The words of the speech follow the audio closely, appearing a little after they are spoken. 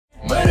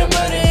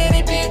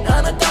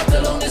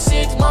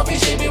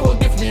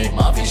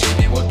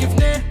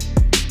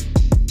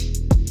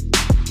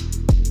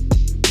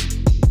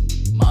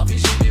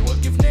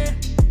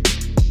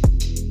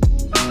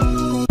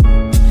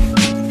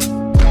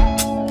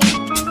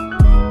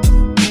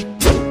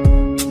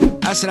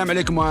السلام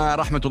عليكم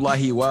ورحمة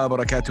الله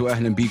وبركاته.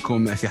 أهلا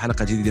بكم في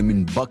حلقة جديدة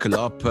من باكل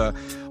أب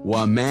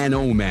ومان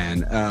أو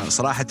مان.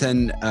 صراحة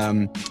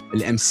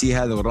الام سي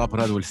هذا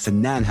والرابر هذا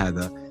والفنان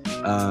هذا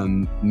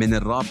من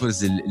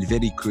الرابرز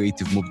الفيري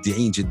كرييتيف،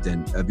 مبدعين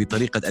جدا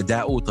بطريقة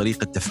أدائه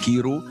وطريقة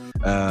تفكيره،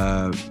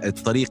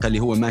 الطريقة اللي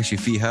هو ماشي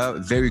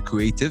فيها فيري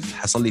كرييتيف.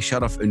 حصل لي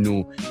شرف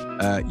إنه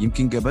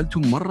يمكن قابلته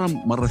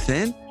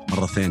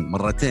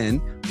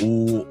مرتين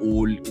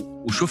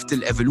وشفت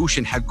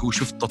الإيفولوشن حقه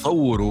وشفت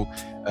تطوره،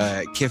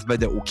 كيف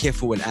بدأ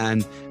وكيف هو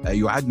الآن.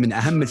 يعد من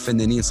أهم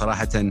الفنانين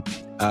صراحة،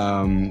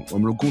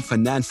 ونقول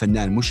فنان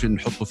مش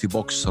نحطه في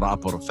بوكس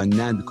رابر،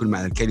 فنان بكل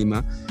معنى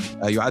الكلمة.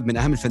 يعد من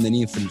أهم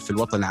الفنانين في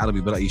الوطن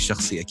العربي برأيي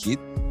الشخصي أكيد.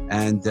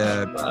 and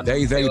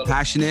very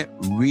passionate,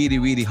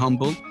 really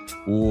humble.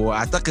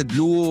 وأعتقد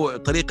له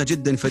طريقة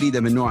جدا فريدة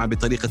من نوعها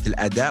بطريقة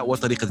الأداء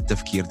وطريقة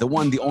التفكير. the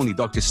one the only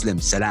Dr. Slim.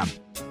 سلام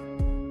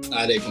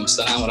عليكم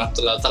السلام ورحمة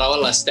الله. ترى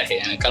والله استحي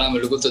يعني الكلام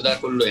اللي قلته ده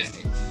كله يعني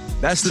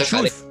بس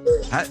تشوف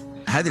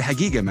هذه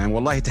الحقيقة مان.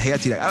 والله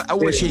تحياتي لك.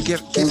 أول شيء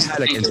كيف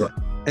حالك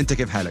أنت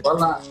كيف حالك؟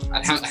 والله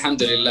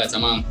الحمد لله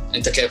تمام.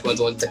 أنت كيف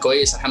وأنت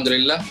كويس؟ الحمد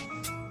لله.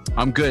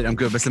 I'm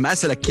good. بس لما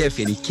أسألك كيف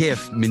يعني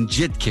كيف من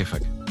جد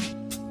كيفك؟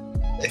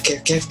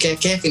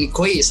 كيف إني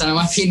كويس؟ أنا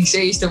ما فيني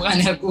شيء إيش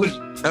تبغاني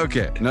أقول؟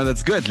 اوكي no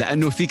that's good.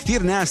 لانه في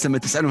كثير ناس لما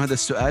تسالهم هذا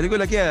السؤال يقول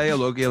لك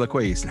يلا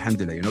كويس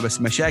الحمد لله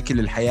بس مشاكل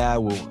الحياه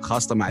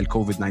وخاصه مع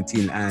الكوفيد 19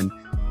 الان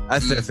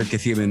اثر في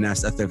الكثير من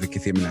الناس، اثر في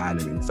الكثير من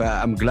العالمين.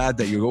 فام glad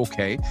that you're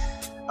okay.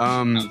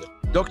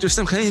 دكتور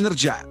سلم، خلينا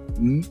نرجع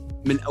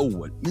من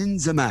الاول من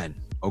زمان.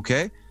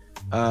 اوكي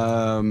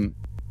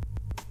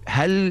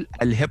هل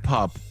الهيب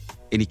هوب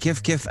يعني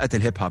كيف اتى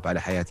الهيب هوب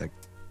على حياتك؟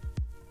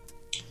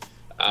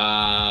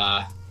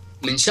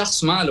 من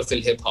شخص ماله في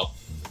الهيب هوب.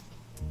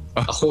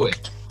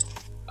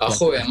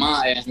 أخوي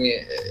ما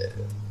يعني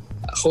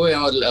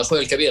أخوي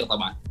الكبير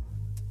طبعا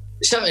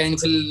يعني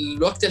في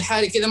الوقت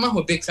الحالي كذا ما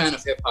هو big fan of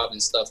hip hop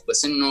and stuff،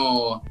 بس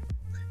إنه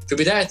في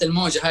بداية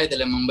الموجة هذه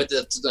لما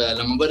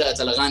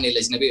بدأت الأغاني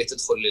الأجنبية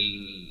تدخل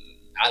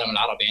للعالم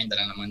العربي عندنا،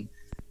 لما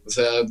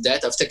في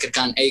بدايتها أفتكر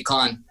كان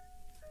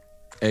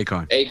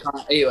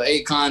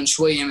أيكون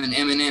شوية من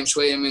Eminem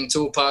شوية من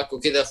Tupac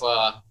وكذا.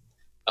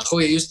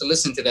 فأخوي used to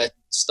listen to that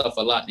stuff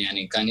a lot،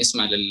 يعني كان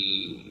يسمع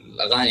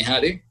للأغاني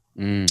هذه.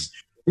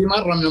 في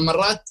مرة من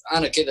المرات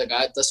أنا كذا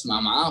قاعد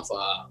أسمع معاه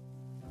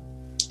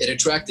it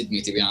attracted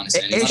me to be honest.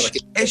 يعني مرة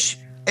كذا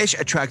إيش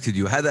attracted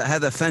you؟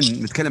 هذا فن،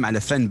 نتكلم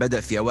على فن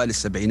بدأ في أوائل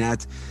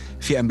السبعينات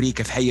في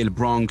أمريكا في حي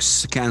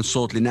البرونكس، كان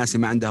صوت للناس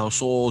اللي ما عندها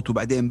صوت،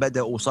 وبعدين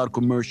بدأ وصار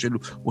كوميرشل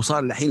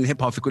وصار الحين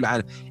الهيب هوب في كل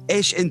العالم.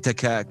 إيش أنت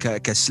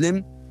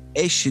كسلم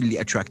إيش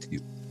اللي attracted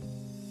you؟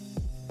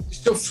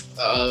 شوف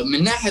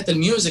من ناحية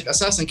الميوزك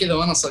أساساً كذا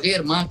وأنا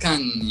صغير ما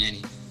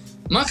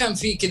كان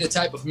في كذا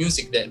type of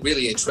music that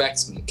really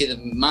attracts me كذا،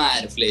 ما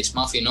أعرف ليش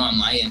ما في نوع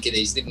معين كذا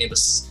يجذبني.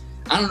 بس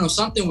I don't know,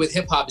 something with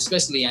hip hop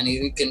especially يعني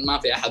يمكن ما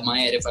في أحد ما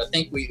يعرف. I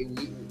think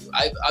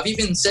I've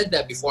even said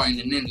that before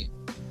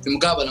في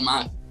مقابلة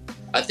معك.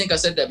 I think I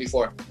said that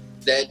before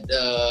that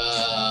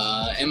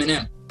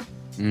Eminem.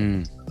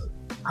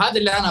 هذه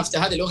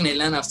الأغنية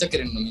اللي أنا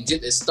أفتكر إنه من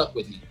جد stuck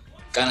with me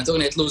كانت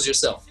أغنية Lose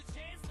Yourself.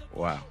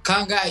 واو.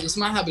 كان قاعد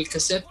يسمعها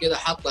بالكاسيت كذا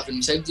حاطها في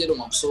المسجل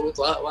ومبسوط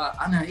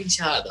وأنا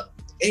إيش هذا؟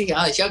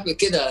 إيه شكله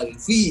كده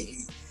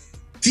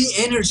في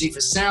energy في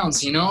sounds,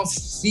 you know,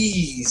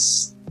 في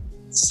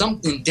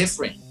something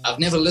different. I've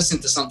never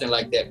listened to something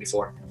like that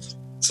before.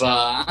 So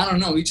I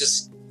don't know,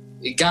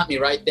 it got me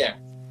right there.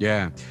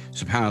 Yeah,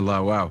 سبحان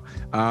الله. واو.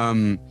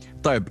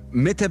 طيب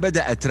متى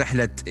بدأت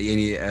رحلة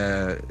يعني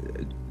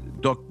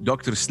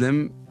دكتور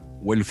سليم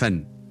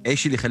والفن؟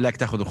 إيش اللي خلاك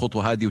تأخذ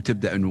الخطوة هذه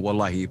وتبدأ إنه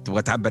والله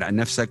تبغى تعبر عن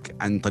نفسك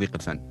عن طريق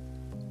الفن؟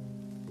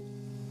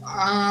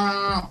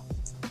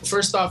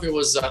 First off, it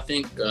was I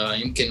think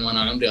يمكن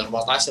وأنا عمري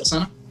 14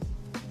 سنة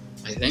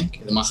I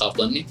think إذا ما خاب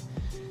ظني.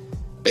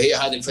 هي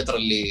هذه الفترة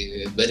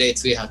اللي بديت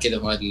فيها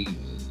كذا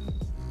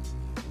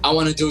I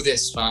want to do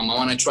this, I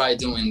want to try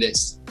doing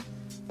this.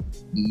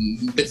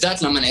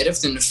 بالذات لما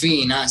عرفت إنه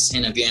في ناس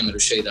هنا بيعملوا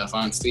الشيء ده،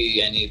 فاهم؟ في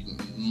يعني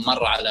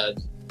مر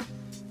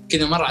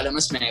على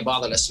مسمعي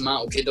بعض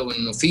الأسماء وكذا،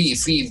 وإنه في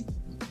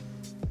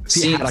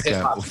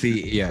حركة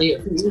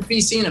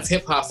وفي scene of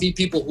hip hop، في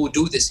people who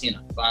do this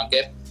هنا، فاهم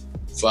كيف؟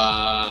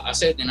 I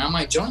said I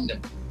might join them.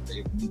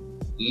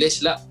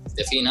 ليش لا؟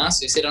 إذا في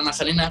ناس يصير أنا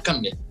خلينا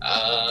أكمل.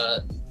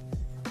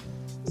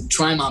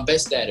 Try my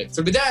best at it. في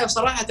البداية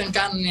بصراحة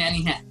كان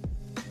يعني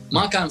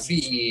ما كان في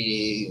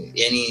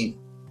يعني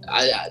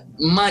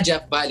ما جاء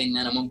في بالي إن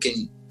أنا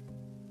ممكن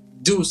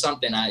do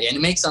something يعني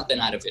make something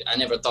out of it. I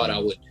never thought I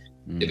would,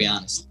 to be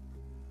honest.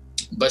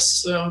 But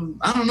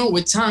I don't know,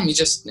 with time you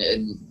just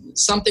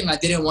something I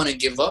didn't want to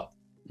give up.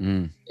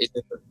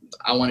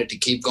 I wanted to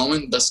keep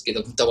going. بس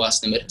كده كنت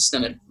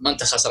استمر ما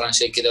أنت خسران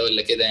شيء كده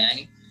ولا كده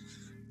يعني.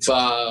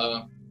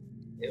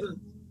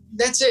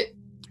 That's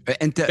it.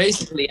 أنت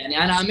basically يعني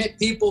أنا met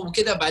people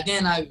وكده،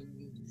 بعدين I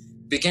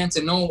began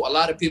to know a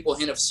lot of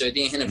people هنا في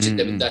السعودية، هنا في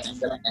جدة بالذات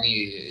عندنا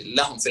يعني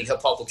لهم في الهيب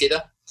هوب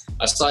وكده.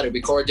 I started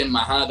recording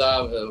مع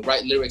هذا,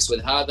 write lyrics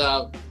with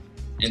هذا.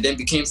 and then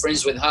became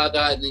friends with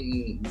هذا.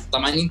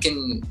 طبعا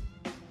يمكن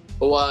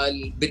هو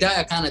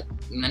البداية كانت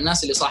من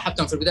الناس اللي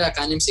صاحبتهم في البداية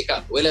كان MC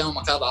Cap، وإلى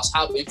يومك هذا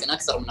أصحابه يمكن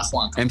أكثر من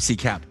أخوان. MC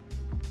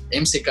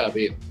Cap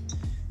إيه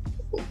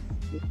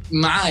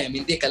معايا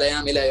من ذيك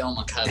الأيام إلى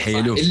يومك هذا.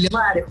 اللي ما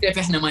أعرف كيف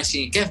إحنا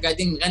ماشيين، كيف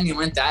قاعدين نغني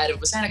ما أنت عارف،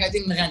 بس إحنا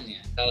قاعدين نغني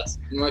يعني خلاص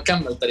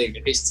نكمل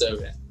طريقة إيش تسوي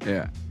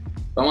يعني.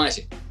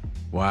 فماشي.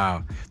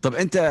 واو. طب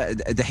أنت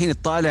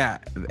دحين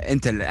تطالع،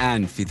 أنت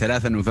الآن في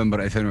 3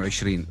 نوفمبر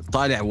 2020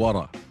 طالع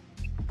ورا،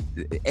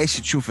 إيش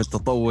تشوف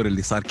التطور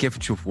اللي صار؟ كيف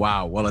تشوف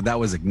واو والله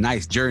that was a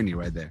nice journey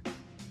right there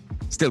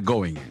still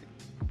going يعني؟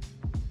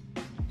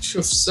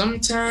 شوف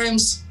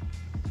sometimes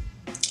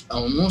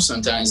أو مو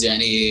sometimes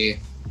يعني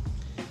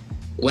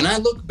when I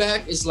look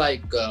back is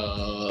like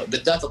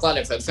بالذات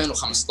أطالع في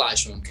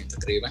 2015 ممكن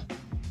تقريبا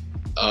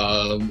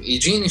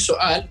يجيني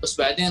سؤال بس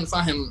بعدين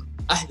فاهم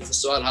أحذف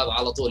السؤال هذا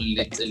على طول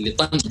اللي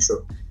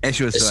طنشه.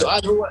 إيش هو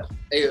السؤال؟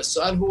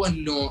 السؤال هو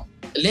إنه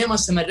ليه ما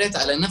استمريت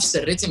على نفس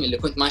الريتم اللي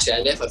كنت ماشي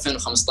عليه في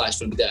 2015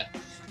 في البداية؟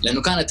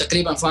 لأنه كانت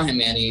تقريبا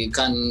فاهم يعني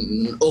كان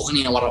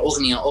أغنية ورا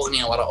أغنية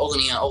أغنية ورا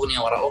أغنية أغنية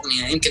ورا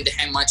أغنية، يمكن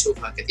دحين ما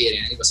تشوفها كثير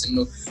يعني، بس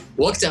إنه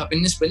وقتها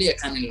بالنسبة لي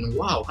كان إنه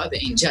واو هذا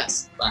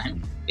إنجاز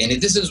فاهم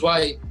يعني. This is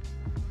why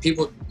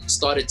people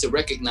started to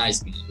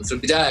recognize me. في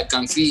البداية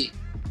كان في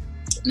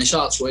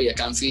نشاط شوية،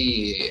 كان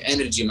في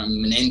energy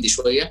من عندي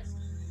شوية.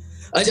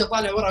 أجي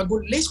أطالع ورا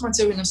أقول ليش ما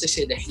تسوي نفس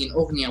الشيء دحين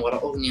أغنية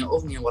ورا أغنية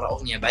أغنية ورا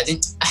أغنية؟ بعدين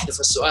أحذف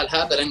السؤال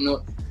هذا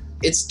لأنه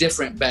it's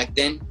different back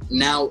then.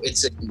 Now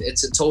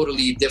it's a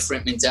totally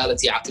different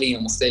mentality، عقلية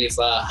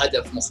مختلفة،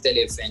 هدف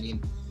مختلف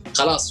يعني.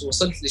 خلاص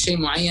وصلت لشيء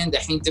معين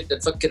دحين تبدأ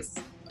تفكر في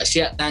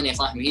أشياء ثانية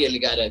فاهم، هي اللي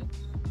قاعدة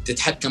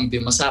تتحكم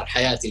بمسار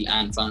حياتي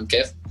الآن فاهم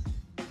كيف؟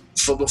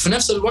 في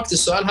نفس الوقت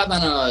السؤال هذا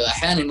أنا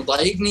أحياناً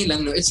يضايقني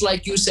لأنه it's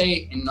like you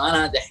say إنه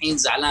أنا دحين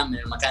زعلان من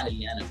المكان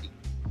اللي أنا فيه،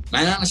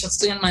 مع أنا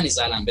شخصياً ماني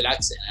زعلان،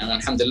 بالعكس يعني أنا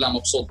الحمد لله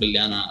مبسوط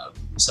باللي أنا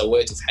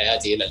سويته في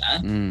حياتي إلى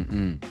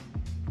الآن.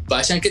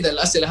 فعشان كده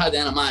الأسئلة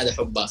هذه أنا ما عاد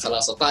أحبها،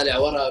 خلاص أطالع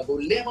ورا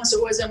أقول ليه ما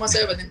سوي زي ما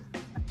سوي، بعدين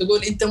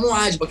تقول أنت مو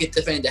عاجبك أنت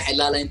فين دحين؟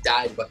 لا أنت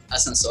عاجبك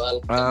أصلاً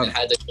سؤال من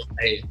حاجة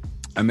هي.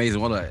 Amazing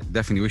والله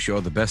definitely wish you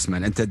all the best man.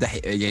 أنت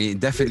يعني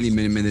definitely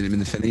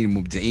من الفنانين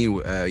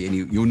المبدعين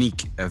يعني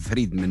unique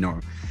فريد من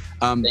نوعه.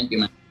 Thank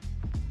you man.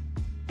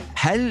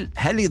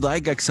 هل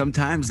يضايقك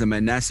sometimes لما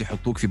الناس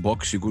يحطوك في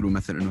بوكس يقولوا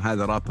مثلا إنه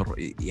هذا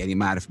رابر يعني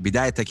ما أعرف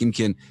بدايتك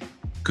يمكن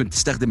كنت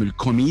تستخدم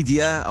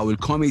الكوميديا أو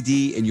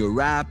الكوميدي in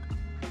your rap؟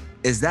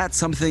 Is that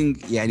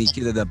something يعني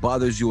كده that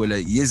bothers you ولا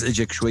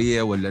يزعجك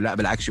شوية ولا لا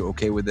بالعكس you're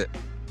okay with it؟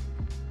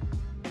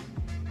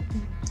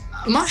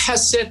 ما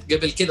حسيت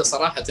قبل كده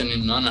صراحة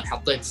إنه أنا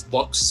حطيت في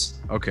بوكس.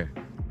 أوكي.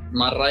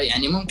 مرة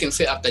يعني ممكن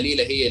فئة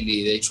قليلة هي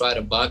اللي they try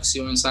to box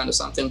you or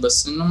something،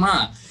 بس إنه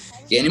ما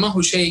يعني ما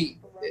هو شيء.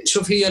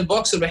 شوف هي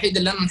البوكس الوحيد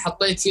اللي أنا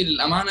حطيت فيه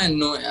للأمانة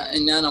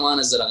إني أنا ما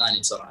أنزل أغاني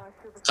بصراحة.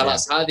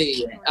 خلاص هذه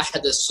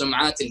أحد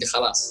السمعات اللي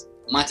خلاص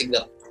ما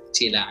تقدر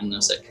تشيلها عن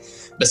نفسك.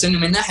 بس إنه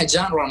من ناحية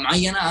جانرا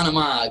معينة أنا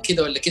ما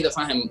كذا ولا كذا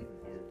فاهم،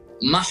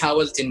 ما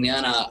حاولت إني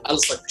أنا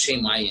ألصق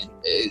بشيء معين.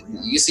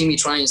 You see me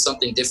trying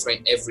something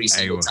different every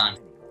single time.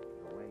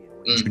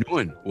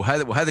 جنون.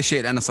 وهذا الشيء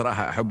اللي أنا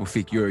صراحة أحبه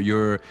فيك.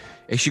 you're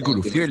إيش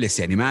يقولوا fearless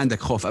يعني ما عندك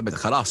خوف أبدا.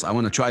 خلاص I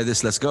want to try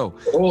this let's go.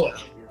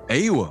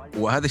 أيوة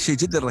وهذا الشيء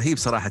جدا رهيب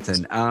صراحة.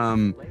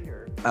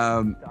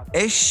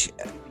 إيش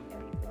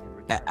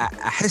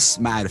أحس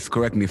ما أعرف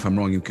correct me if I'm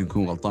wrong يمكن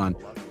أكون غلطان.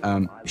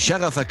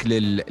 شغفك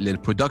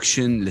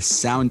للبرودكشن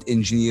للساوند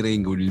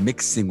انجينيرينج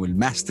والميكسينج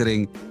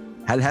والماسترينج،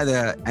 هل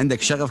هذا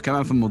عندك شغف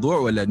كمان في الموضوع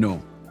ولا no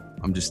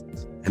I'm just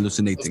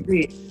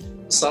hallucinating؟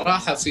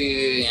 صراحة في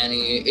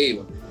يعني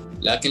أيوة،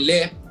 لكن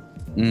ليه؟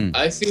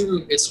 I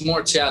feel it's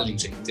more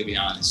challenging to be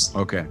honest.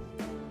 Okay.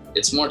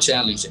 It's more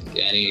challenging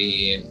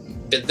يعني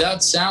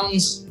بالذات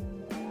sounds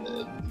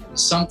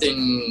something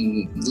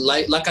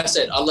like I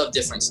said I love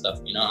different stuff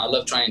you know I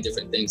love trying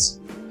different things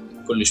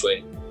كل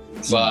شوي.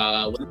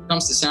 when it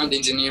comes to sound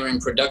engineering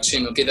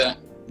production وكذا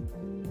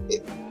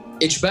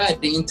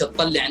إجباري أنت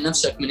تطلع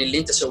نفسك من اللي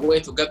أنت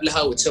سويته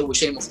قبلها وتسوي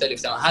شيء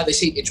مختلف تماما. هذا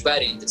شيء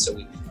إجباري أنت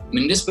تسويه.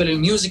 بالنسبة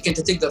للميوزك أنت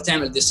تقدر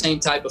تعمل the same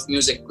type of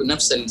music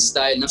نفس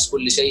الستايل نفس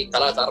كل شيء 3-4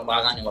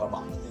 أغاني ورا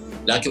بعض.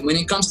 لكن when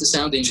it comes to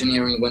sound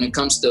engineering when it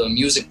comes to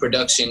music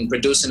production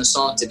producing a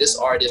song to this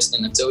artist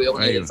إنك تسوي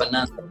أغنية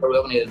للفنان تسوي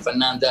أغنية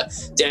للفنان ده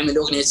تعمل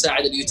أغنية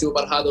تساعد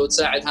اليوتيوبر هذا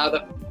وتساعد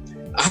هذا،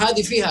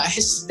 هذه فيها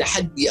أحس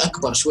تحدي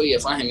أكبر شوية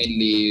فاهم،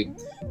 اللي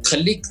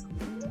تخليك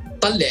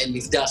تطلع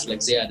اللي في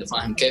داخلك زيادة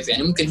فاهم كيف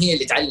يعني. ممكن هي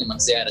اللي تعلمك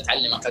زيادة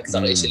تعلمك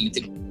أكثر إيش اللي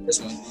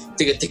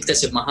تقدر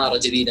تكتسب مهارة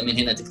جديدة من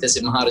هنا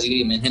تكتسب مهارة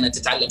جديدة من هنا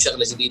تتعلم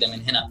شغلة جديدة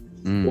من هنا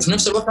وفي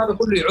نفس الوقت هذا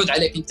كله يعود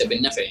عليك أنت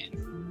بالنفع يعني.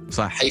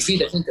 صح.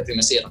 حيفيدك أنت في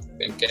مسيرك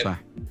فاهم كيف.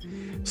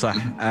 صح.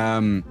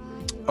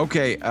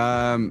 Okay.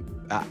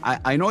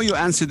 I know you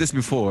answered this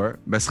before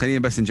بس خليني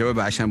بس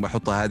نجاوبها عشان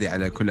بحطها هذه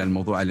على كل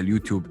الموضوع على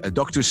اليوتيوب.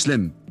 Dr.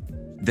 Slim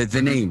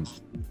the name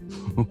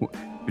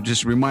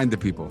just remind the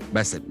people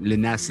بس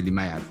للناس اللي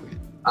ما يعرفوا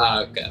يعني.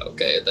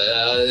 اوكي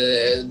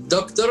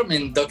دكتور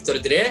من دكتور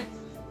دري.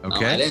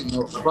 اوكي.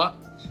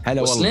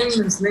 هلا والله.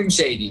 Slim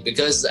Shady,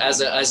 because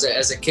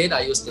as a kid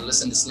I used to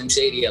listen to Slim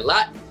Shady a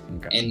lot.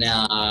 Okay. And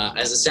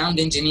as a sound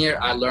engineer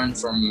I learned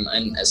from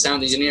a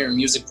sound engineer and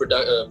music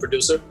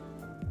producer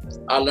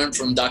I learned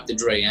from Dr.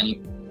 Dre.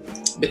 يعني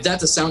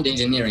بالذات الساوند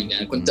انجينيرنج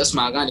يعني كنت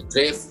اسمع اغاني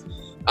دري.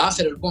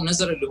 اخر البوم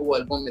نزل اللي هو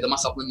البوم اذا ما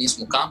خاب مني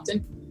اسمه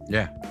كامبتن.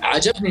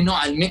 عجبني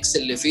نوع الميكس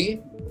اللي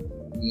فيه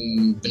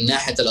من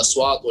ناحيه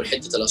الاصوات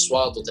وحده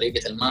الاصوات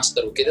وطريقه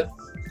الماستر وكده.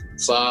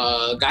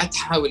 فقعدت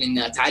احاول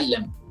اني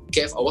اتعلم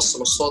كيف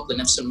اوصل الصوت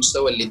لنفس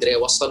المستوى اللي دري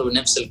وصله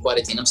ونفس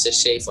الكواليتي نفس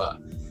الشيء. ف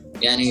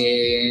يعني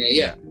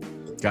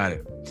got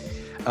it.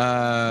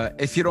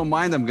 If you don't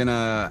mind, I'm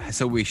gonna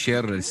حسوي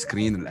share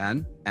السكرين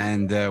الآن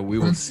and we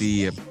will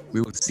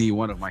see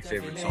one of my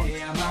favorite songs.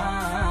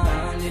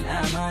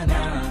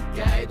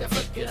 قاعد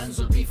أفكر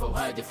أنزل بيفا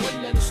وهادف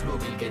ولا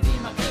الأسلوب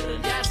القديم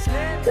أكرر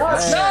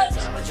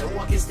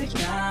جوك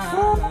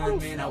استجنان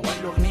من أول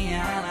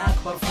أغنية أنا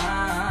أكبر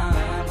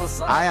فان.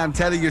 I am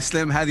telling you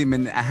Slim هذه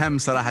من أهم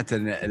صراحة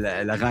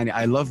الأغاني.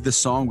 I love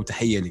this song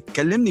وتحية لي.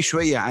 كلمني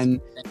شوية عن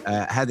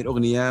هذه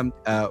الأغنية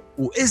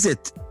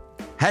وإزت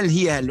هل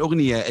هي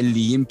الأغنية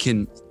اللي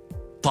يمكن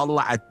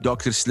طلعت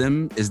دكتور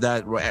سليم؟ is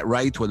that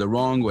right ولا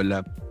wrong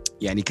ولا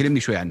يعني كلمني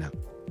شوي عنها.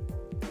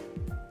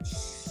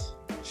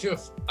 شوف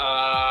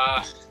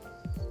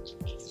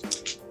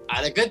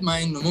على قد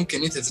ما إنه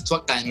ممكن أنت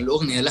تتوقع إنه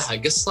الأغنية لها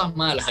قصة،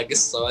 ما لها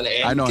قصة ولا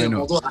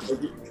يعني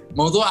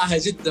موضوعها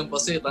جدا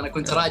بسيط. أنا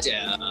كنت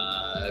راجع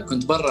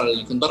كنت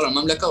برا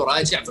المملكة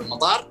وراجع في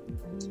المطار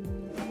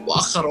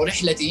وأخروا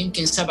رحلتي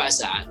يمكن 7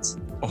 ساعات.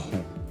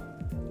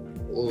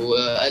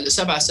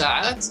 و7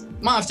 ساعات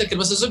ما أفتكر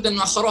بس الزبدة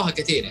إنه أخروها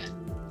كثير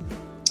يعني.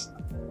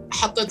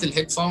 حطيت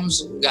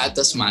الهيدفونز وقعدت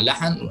أسمع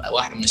لحن.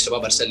 واحد من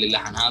الشباب أرسل لي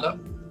اللحن هذا.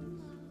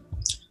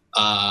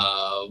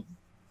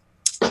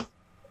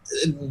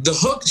 The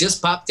hook just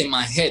popped in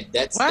my head.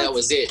 That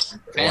was it.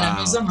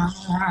 Wow.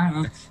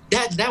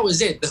 That was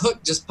it. The hook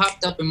just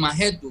popped up in my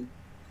head.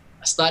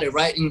 I started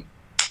writing.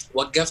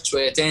 وقفت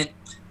شويتين.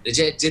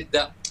 رجعت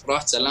جدة.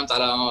 رحت سلمت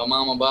على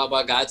ماما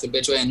بابا. قعدت في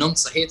البيت شوية. نمت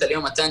صحيت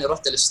اليوم الثاني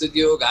رحت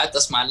الاستوديو. قعدت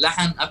أسمع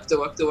اللحن. أكتب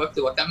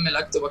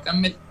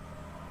وأكمل.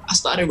 I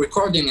started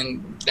recording and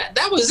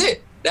that was it.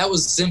 That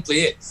was simply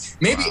it.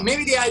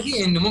 Maybe the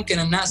idea إنه ممكن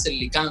الناس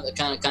اللي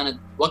كانت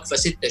وقفة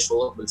 6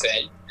 شهور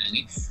بالفعل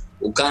يعني.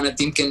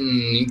 وكانت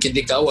يمكن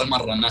ديك أول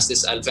مرة الناس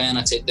تسأل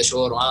فينك 6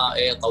 شهور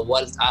إيه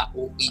طولت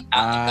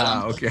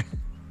أوكي.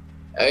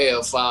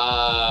 أيوة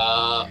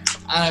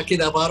أنا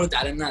كده برد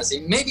على الناس.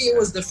 Maybe it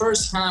was the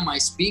first time I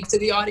speak to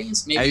the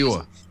audience. Maybe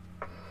أيوة.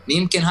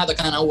 يمكن هذا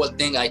كان أول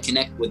thing I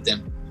connect with them.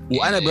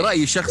 وأنا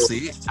برأيي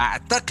الشخصي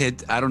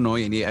أعتقد I don't know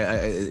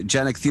يعني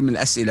جانا كثير من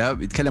الأسئلة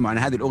بيتكلموا عن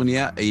هذه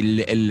الأغنية.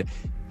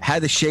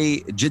 هذا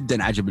الشيء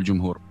جدا عجب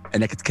الجمهور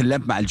أنك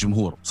تكلمت مع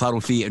الجمهور صاروا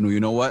فيه إنه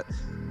you know what.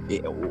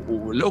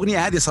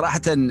 والأغنية هذه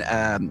صراحة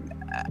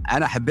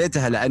أنا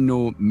حبيتها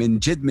لأنه من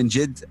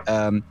جد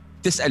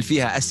تسأل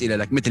فيها أسئلة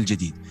لك مثل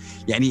جديد.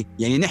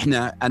 يعني نحن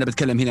أنا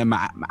بتكلم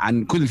هنا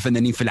عن كل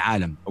الفنانين في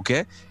العالم.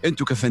 أوكي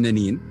أنتوا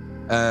كفنانين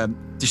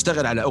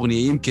تشتغل على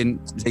أغنية يمكن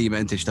زي ما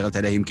أنت اشتغلت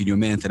عليها يمكن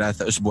 2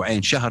 3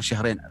 أسبوعين شهر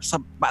شهرين.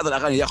 بعض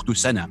الأغاني يأخذوا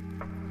سنة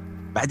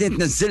بعدين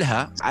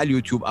تنزلها على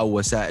اليوتيوب أو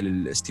وسائل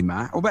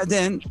الاستماع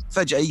وبعدين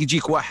فجأة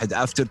يجيك واحد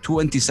after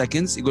 20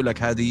 seconds يقول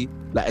لك هذه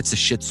لا it's a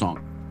shit song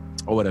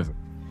أو whatever.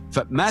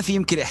 فما في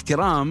يمكن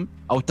احترام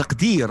أو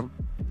تقدير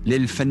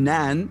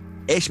للفنان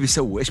إيش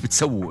بيسوي إيش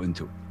بتسووا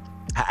أنتوا.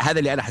 هذا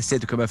اللي أنا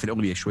حسيته كمان في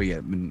الأغنية شوية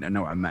من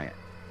نوعا ما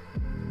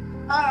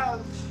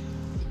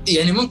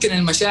يعني ممكن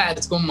المشاعر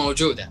تكون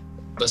موجودة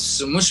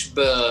بس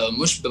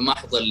مش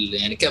بمحض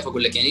يعني كيف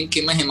أقول لك يعني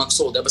يمكن ما هي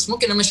مقصودة بس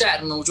ممكن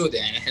المشاعر موجودة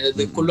يعني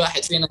إحنا كل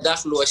واحد فينا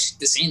داخله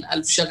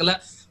 90,000 شغلة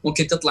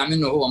ممكن تطلع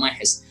منه وهو ما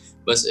يحس.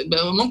 بس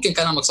ممكن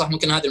كلامك صح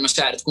ممكن هذه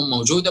المشاعر تكون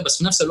موجودة بس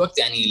في نفس الوقت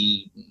يعني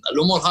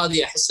الأمور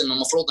هذه أحس إنه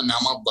المفروض إنها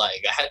ما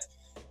تضايق أحد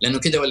لأنه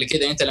كده ولا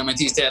كده. أنت لما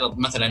تيجي تعرض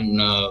مثلا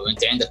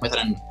أنت عندك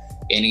مثلا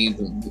يعني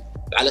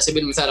على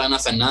سبيل المثال أنا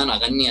فنان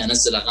أغني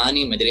أنزل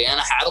أغاني مدري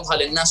أنا حعرضها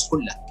للناس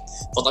كلها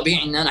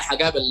فطبيعي إن أنا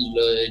حقابل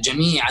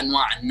جميع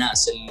أنواع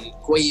الناس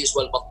الكويس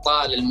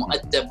والبطال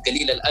المؤدب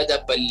قليل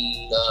الأدب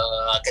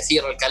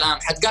كثير الكلام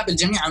حتقابل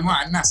جميع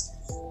أنواع الناس.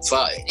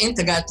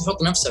 فأنت قاعد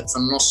تحط نفسك في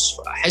النص.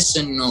 أحس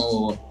إنه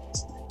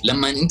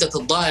لما أنت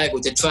تتضايق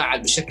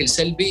وتتفاعل بشكل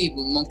سلبي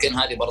ممكن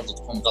هذه برضو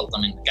تكون غلطة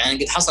منك.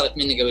 يعني قد حصلت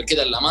مني قبل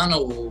كده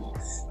الأمانة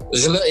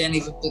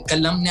يعني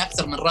كلمني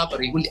أكثر من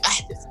رابر يقول لي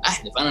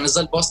أحذف. أنا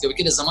نزلت بوست قبل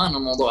كده زمان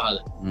الموضوع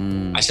هذا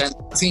عشان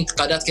في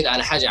انتقادات كده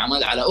على حاجة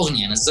على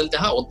أغنية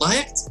نزلتها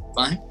واتضايقت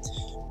فاهم.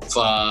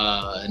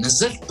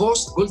 فنزلت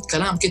بوست قلت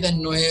كلام كده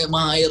إنه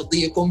ما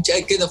يرضيكم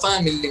كده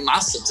فاهم اللي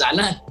معصب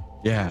زعلان.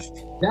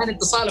 يعني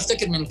اتصال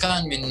أفتكر من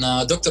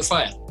دكتور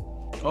فاير.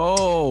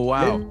 أوه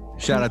واو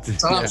شارت.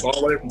 السلام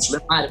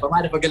عليكم. ما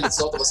أعرف أقلد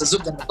صوته بس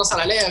الزبدة اتصل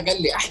عليه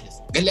قال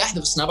لي أحذف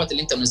السنابات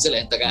اللي أنت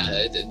منزلها أنت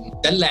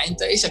قاعد دلع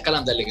أنت إيش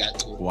الكلام ده اللي قاعد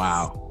تقول.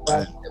 واو.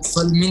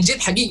 فمن جد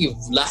حقيقي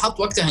لاحظت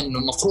وقتها إنه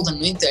المفروض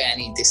إنه أنت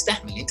يعني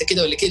تستحمل أنت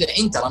كده ولا كده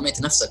أنت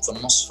رميت نفسك في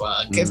النص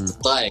فكيف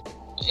تتضايق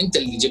أنت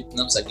اللي جبت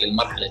نفسك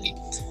للمرحلة دي.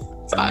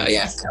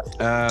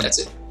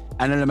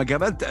 أنا لما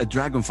قابلت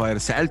دراغون فاير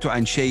سألته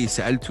عن شيء،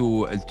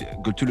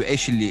 قلت له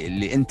إيش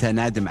اللي أنت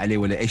نادم عليه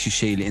ولا إيش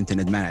الشيء اللي أنت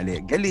ندمان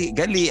عليه؟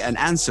 قال لي an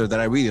answer that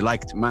I really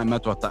liked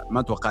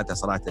ما توقعتها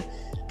صراحة.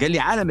 قال لي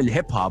عالم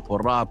الهيب هوب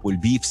والراب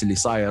والبيفس اللي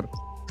صاير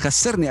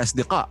خسرني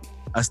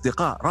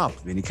أصدقاء راب،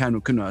 يعني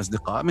كنا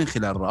أصدقاء من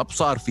خلال الراب،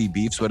 صار في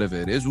بيفس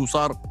whatever it is،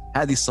 وصار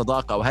هذه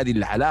الصداقة أو هذه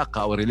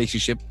العلاقة أو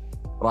الريليشنشيب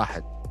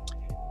راحت.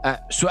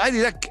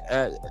 سؤالي لك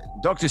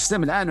دكتور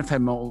سليم، الآن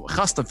فهم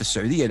خاصة في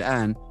السعودية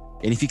الآن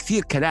يعني في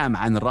كثير كلام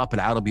عن الراب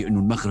العربي، إنه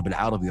المغرب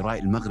العربي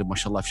المغرب ما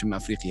شاء الله في شمال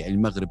أفريقيا، يعني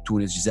المغرب،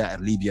 تونس، الجزائر،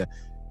 ليبيا،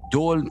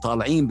 دول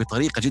طالعين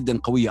بطريقة جدا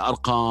قوية،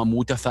 أرقام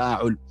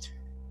وتفاعل.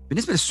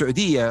 بالنسبة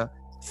للسعودية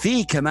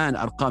في كمان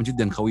أرقام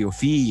جدا قوية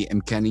وفي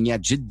إمكانيات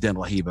جدا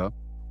رهيبة.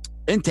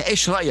 أنت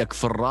إيش رأيك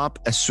في الراب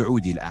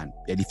السعودي الآن،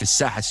 يعني في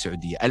الساحة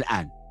السعودية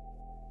الآن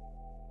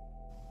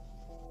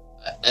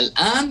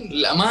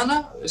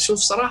الأمانة شوف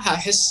صراحة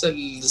أحس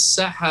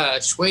الساحة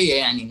شوية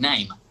يعني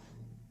نايمة.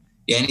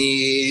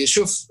 يعني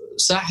شوف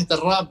ساحة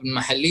الراب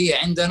المحلية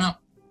عندنا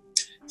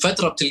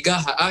فترة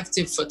بتلقاها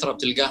أكتف، فترة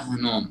بتلقاها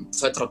نوم،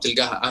 فترة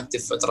بتلقاها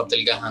أكتف، فترة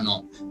بتلقاها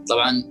نوم.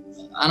 طبعا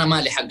أنا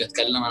ما لي حق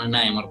أتكلم، أنا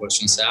نايم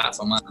 24 ساعة،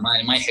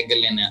 فما يحق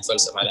لي أني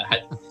أتفلسف على أحد.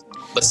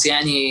 بس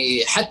يعني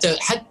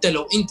حتى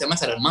لو أنت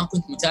مثلا ما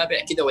كنت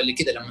متابع كده ولا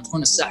كده، لما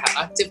تكون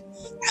الساحة أكتف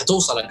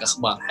حتوصلك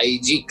أخبار،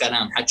 حيجيك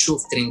كلام،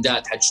 حتشوف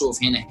ترندات،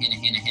 حتشوف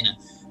هنا.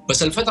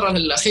 بس الفترة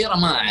الأخيرة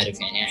ما أعرف،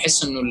 يعني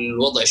أحس إنه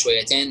الوضع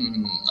شويتين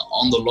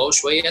on the low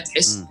شوية،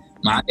 تحس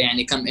مع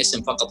يعني كم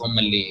اسم فقط هم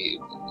اللي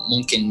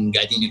ممكن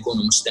قاعدين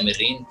يكونوا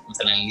مستمرين،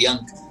 مثلا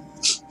اليانج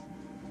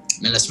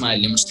من الأسماء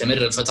اللي مستمر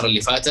الفترة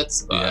اللي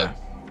فاتت.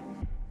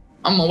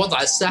 أما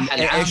وضع الساحة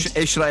العام،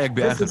 إيش رأيك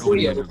بآخر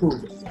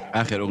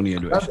أغنية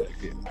له؟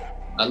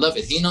 I love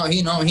it. He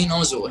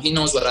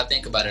knows what I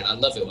think about it. I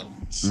love it.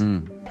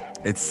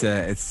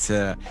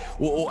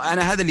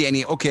 وأنا هذا اللي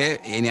يعني أوكي،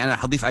 يعني أنا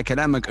حضيف على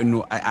كلامك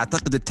إنه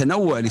أعتقد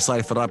التنوع اللي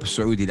صاير في الراب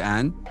السعودي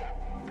الآن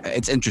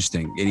it's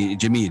interesting، يعني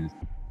جميل،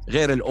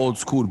 غير الأولد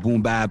سكول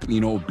بوم باب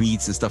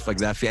beats and stuff like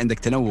that. في عندك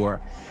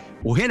تنوع.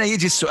 وهنا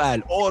يجي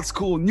السؤال old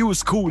school new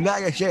school. لا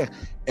يا شيخ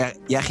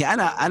يا أخي،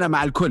 أنا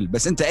مع الكل،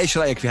 بس أنت إيش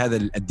رأيك في هذا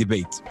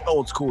الديبيت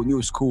old school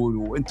new school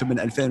وأنتم من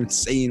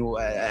 2090 و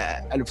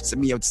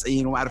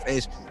 1990 وما أعرف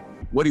إيش؟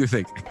 what do you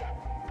think؟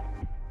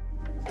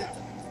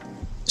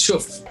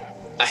 شوف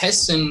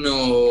أحس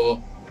إنه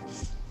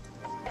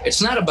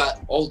it's not about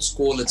old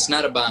school, it's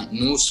not about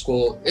new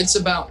school, it's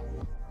about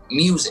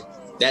music,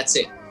 that's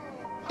it.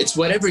 It's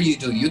whatever you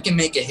do, you can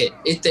make a hit.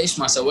 أنت إيش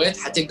ما سويت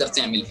حتقدر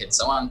تعمل hit،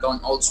 سواء كان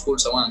old school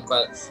سواء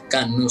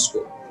كان new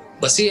school.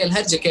 بس هي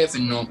الهرجة كيف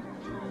إنه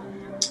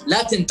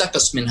لا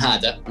تنتقص من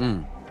هذا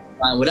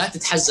ولا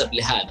تتحزب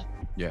لهذا،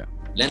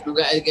 لأنه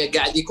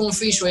قاعد يكون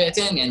في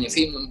شويتين، يعني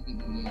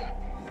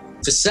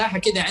في الساحة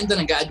كده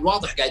عندنا قاعد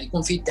واضح قاعد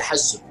يكون في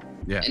التحزب.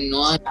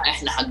 إنه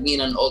إحنا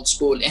حقين الأولد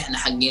سكول، إحنا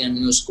حقين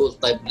النيو سكول.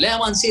 طيب ليه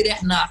ما نصير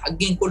إحنا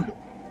حقين كله؟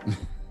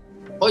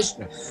 وش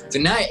في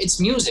النهاية it's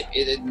music,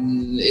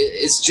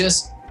 it's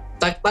just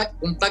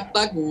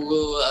طق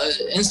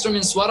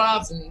instruments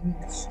ورا،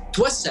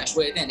 توسع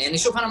شويتين. يعني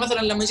شوف أنا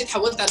مثلا لما جيت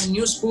حولت على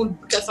النيو سكول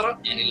بكثرة،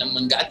 يعني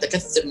لما قعدت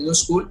أكثر النيو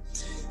سكول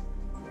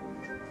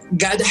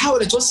قاعد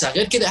أحاول أتوسع.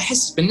 غير كده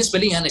أحس بالنسبة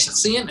لي أنا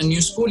شخصيا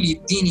النيو سكول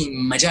يديني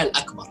مجال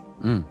أكبر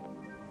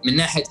من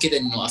ناحية كده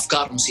إنه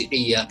أفكار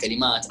موسيقية،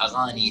 كلمات،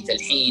 أغاني،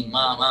 تلحين،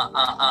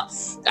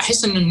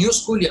 أحس إنه النيو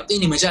سكول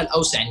يعطيني مجال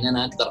أوسع إن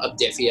أنا أقدر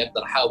أبدع فيه،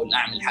 أقدر أحاول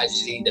أعمل حاجة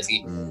جديدة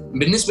فيه.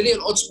 بالنسبة لي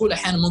الأولد سكول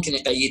أحيانا ممكن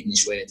يقيدني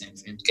شويتين،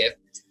 فهمت كيف؟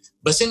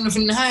 بس إنه في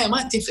النهاية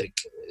ما تفرق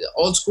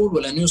أولد سكول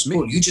ولا نيو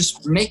سكول، you just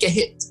make a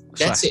hit,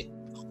 that's it.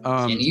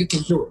 يعني you can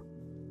do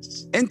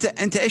it.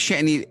 أنت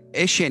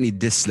إيش يعني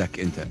ديس لك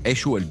أنت؟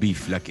 إيش هو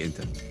البيف لك أنت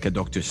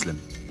كدكتور سليم؟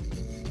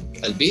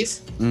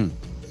 البيف؟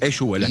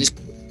 إيش هو لك؟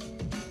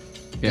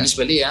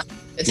 بالنسبة لي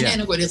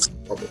اثنين أقول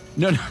يتخطبوا.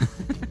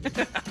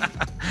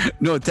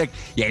 No,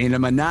 يعني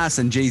لما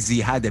ناس and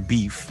Jay-Z had a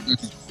beef,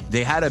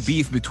 they had a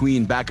beef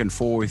between back and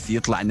forth.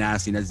 يطلع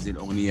ناس ينزل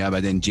أغنية،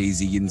 بعدين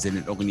Jay-Z ينزل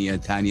الأغنية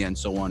الثانية and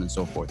so on and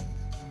so forth.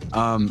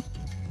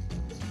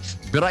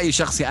 برأيي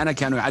شخصي أنا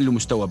كانوا يعلوا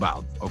مستوى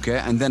بعض،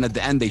 okay, and then at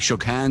the end they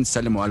shook hands،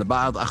 سلموا على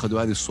بعض،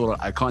 أخذوا هذه الصورة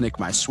iconic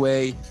مع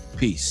Sway,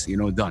 peace,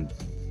 done.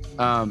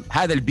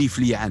 هذا البيف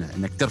لي أنا،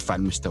 إنك ترفع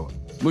المستوى،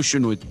 مش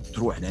إنه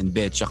تروح لعند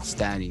بيت شخص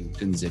تاني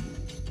وتنزل.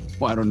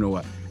 I don't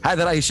know.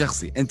 هذا رأيي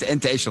الشخصي.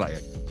 أنت إيش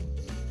رأيك؟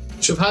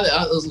 شوف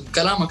هذا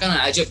كلامك أنا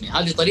عجبني.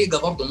 هذه طريقة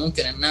برضو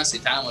ممكن الناس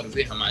يتعاملوا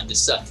فيها مع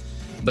الدسات،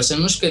 بس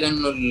المشكلة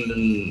إنه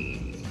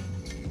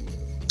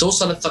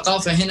توصل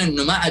الثقافة هنا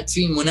إنه ما عاد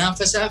في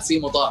منافسة، في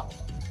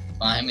مضاربة.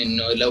 فاهم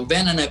إنه لو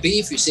بيننا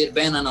بيف يصير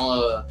بيننا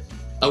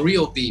a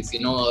real beef,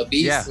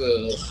 beef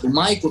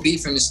مايك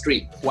وبيف in the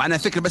street. وأنا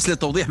فكرة بس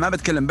للتوضيح ما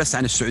بتكلم بس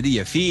عن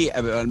السعودية، في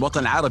الوطن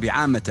العربي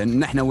عامة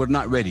نحن we're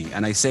not ready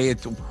and I say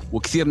it،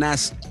 وكثير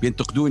ناس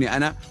بينتقدوني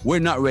أنا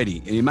we're not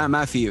ready. يعني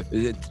ما في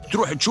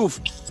تروح تشوف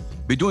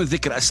بدون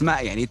ذكر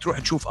أسماء، يعني تروح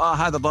تشوف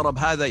هذا ضرب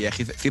هذا يا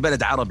أخي في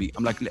بلد عربي.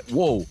 I'm like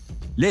wow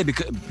ليه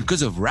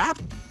because of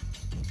rap؟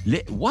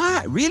 ليه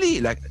what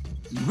really like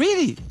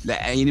really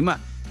لا يعني ما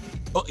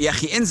يا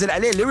أخي انزل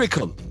عليه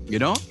lyrical you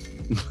know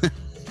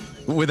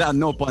without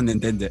no pun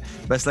intended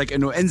بس like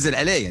إنه انزل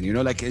عليه يعني you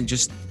know like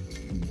just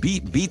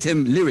beat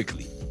him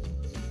lyrically.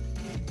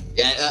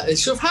 يعني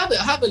شوف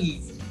هذا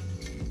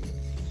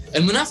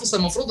المنافسة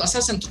المفروض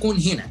أساساً تكون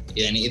هنا.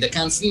 يعني إذا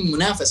كان في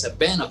منافسة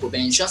بينك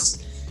وبين شخص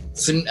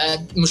في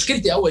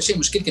مشكلتي أول شيء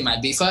مشكلتي مع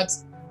البيفات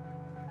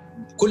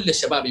كل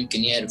الشباب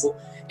يمكن يعرفوا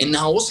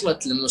إنها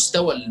وصلت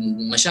لمستوى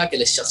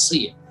المشاكل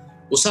الشخصية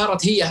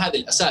وصارت هي هذا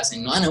الأساس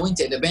إنه أنا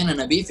وإنت إذا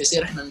بيننا بيف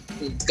يصير إحنا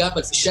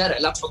نتقابل في الشارع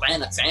لا تحط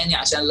عينك في عيني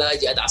عشان لا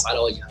أجي أدعس على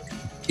وجهك.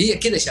 هي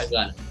كده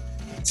شغالة.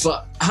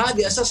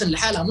 فهذه أساساً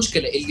لحالها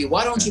مشكلة اللي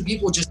why don't you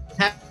people just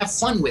have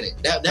fun with it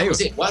that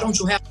was it why don't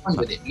you have fun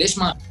with it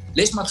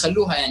ليش ما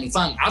تخلوها يعني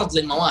فاهم عرض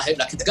للمواهب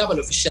لكن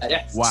تقابلوا في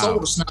الشارع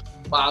صوروا سناب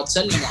بعض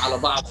سلموا على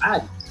بعض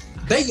عادي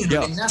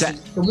بينوا للناس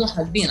انتم مو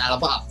حابين على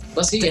بعض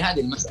بس هي هذه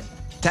المسألة.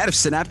 تعرف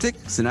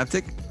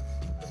سينابتك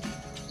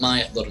ما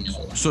يحضرني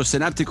والله.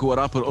 سينابتك هو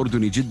رابر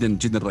أردني جدا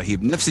جدا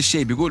رهيب. نفس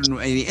الشيء بيقول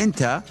إنه يعني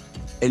أنت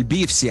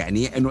البيفس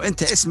يعني إنه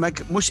أنت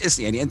اسمك مش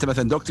اسم يعني أنت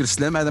مثلا دكتور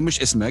سليم هذا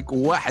مش اسمك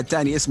وواحد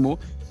تاني اسمه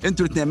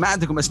أنتوا الاثنين ما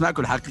عندكم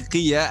أسماءكم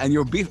الحقيقية and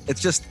your beef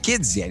it's just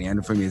kids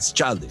يعني for me it's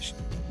childish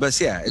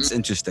but yeah it's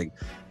interesting.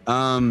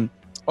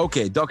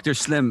 Okay Dr.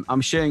 Slim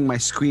I'm sharing my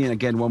screen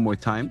again one more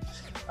time.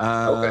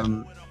 Okay.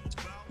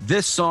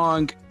 This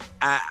song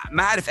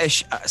ما أعرف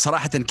إيش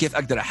صراحة كيف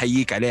أقدر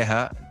أحييك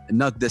عليها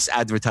not this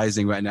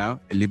advertising right now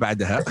اللي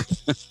بعدها.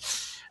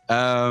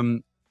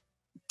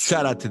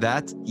 Shout out to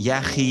that يا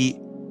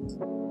أخي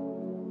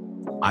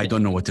I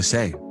don't know what to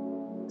say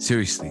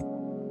seriously.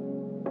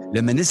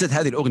 لما نزلت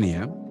هذه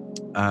الأغنية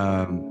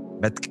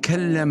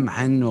بتكلم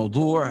عن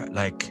موضوع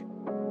like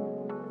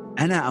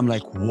أنا I'm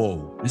like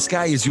whoa this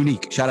guy is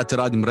unique. shout out to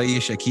راد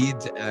مريش أكيد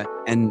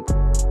and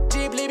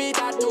جيب لي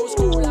بيتات نو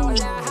سكول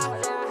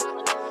ولاها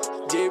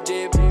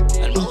جيب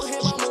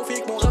الموهبة مو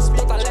فيك مو غصب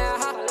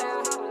يطلعها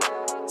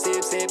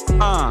سيب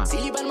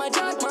سيب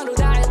المجال ما له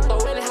داعي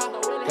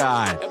تطولها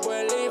God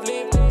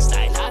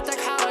ستايلاتك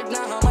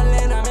حرقناها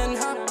ملينا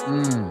منها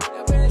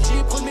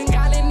جيب كل من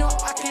قال إنه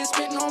أكيد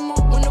سبيت نومو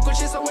وإنه كل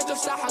شي سويته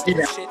في ساحة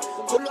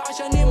كله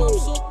عشاني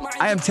مبسوط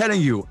معي. I am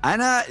telling you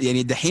أنا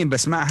يعني دحين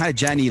بسمعها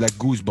جاني like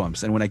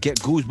goosebumps and when I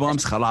get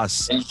goosebumps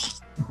خلاص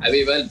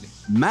حبيب قلبي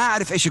ما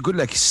أعرف إيش أقول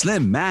لك.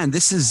 Slim man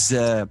this is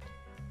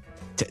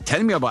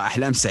tell me about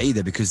أحلام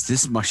سعيدة because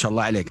this ما شاء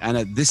الله عليك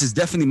أنا this is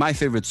definitely my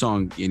favorite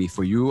song يعني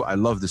for you I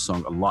love this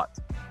song a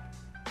lot.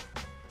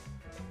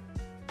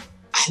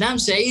 أحلام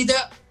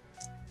سعيدة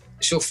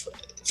شوف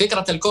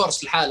فكرة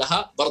الكورس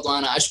لحالها برضو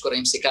أنا أشكر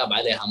إمسكاب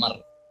عليها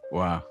مرة.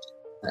 واو.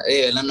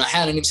 إيه لأنه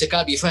أحيانا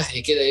إمسكاب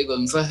يفهي كذا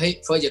يقول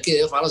مفهي فجأة كذا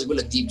يرفع راسه يقول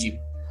لك جيب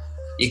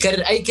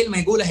يكرر أي كلمة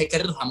يقولها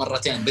يكررها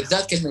مرتين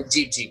بالذات كلمة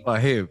جيب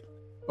رهيب.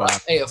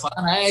 ايوه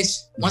فانا ايش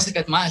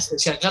مسكت معي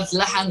شغلت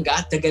لحن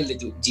قعدت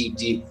اقلده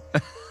جيب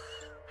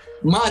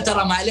ما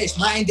ترى معليش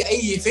ما عندي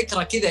اي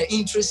فكره كذا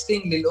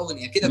انترستينج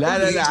للاغنيه كذا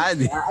لا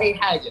عادي اي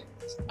حاجه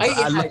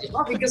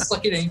ما في قصه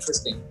كذا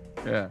انترستينج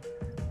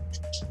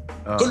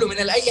كله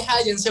من اي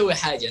حاجه نسوي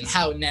حاجه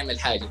نحاول نعمل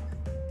حاجه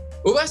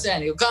وبس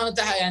يعني. وكانت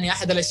يعني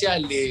احد الاشياء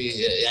اللي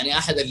يعني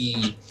احد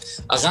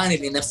الاغاني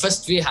اللي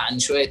نفست فيها عن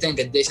شويتين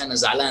قديش انا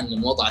زعلان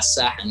من وضع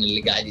الساحن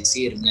اللي قاعد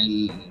يصير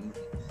من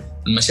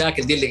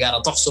المشاكل دي اللي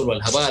قاعدة تحصل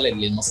والهبالة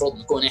اللي المفروض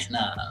نكون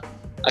إحنا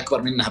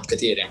أكبر منها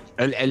بكثير يعني.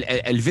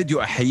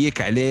 الفيديو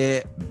أحييك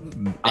عليه.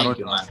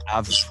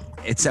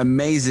 It's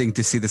amazing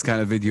to see this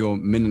kind of video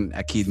من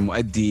أكيد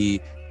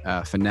مؤدي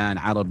فنان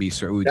عربي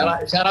سعودي.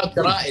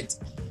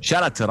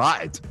 شارت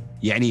رائد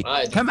يعني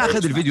رائد. كم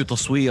أخذ الفيديو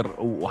تصوير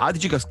وهذا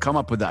جيك come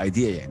up with the idea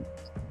يعني؟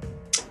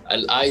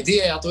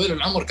 الأيديا يا طويل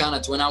العمر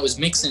كانت when I was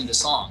mixing the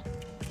song.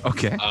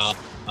 Okay.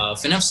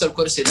 في نفس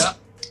الكرسي ده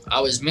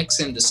I was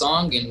mixing the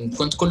song and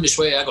كنت كل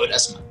شوية أقعد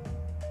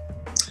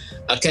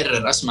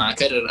أكرر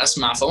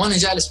أسمع فوانا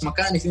جالس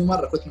مكاني في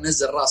مرة كنت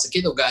منزل راسي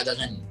كده وقاعد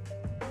أغني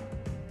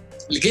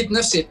لقيت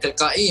نفسي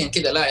تلقائيا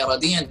كده لا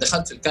إراديا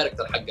دخلت في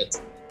الكاركتر حقتي.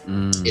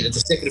 إذا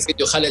تفتكر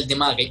فيديو خلل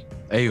دماغي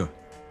أيوه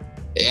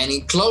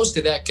يعني close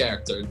to that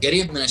character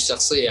قريب من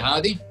الشخصية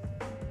هذه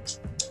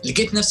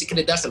لقيت نفسي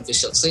كده داخل في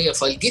الشخصية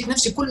فلقيت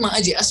نفسي كل ما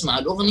أجي أسمع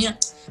الأغنية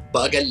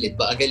بقلد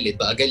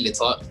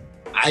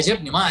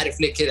عجبني ما أعرف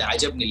ليه كده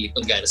عجبني اللي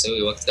كنت قاعد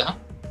أسويه وقتها.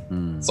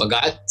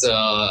 فقعدت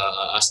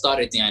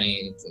أستارت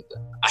يعني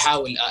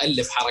أحاول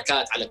أألف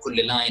حركات على كل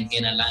لاين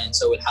هنا لاين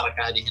سوي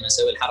الحركة هذه هنا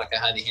سوي الحركة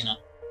هذه هنا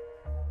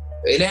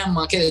إلين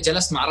ما كده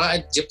جلست مع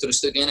رائد جبت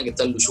الاستوديو هنا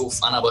قلت له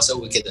شوف أنا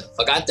بسوي كده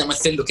فقعدت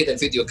أمثل له كده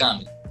الفيديو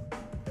كامل.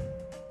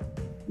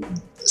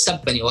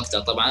 سبني وقتها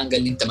طبعا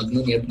قال لي أنت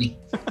مجنون يا ابني.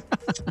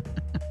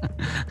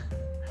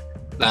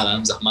 لا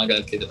امزح ما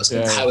قال كده بس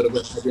كنت احاول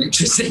اقول حاجه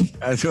انترستينج.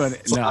 I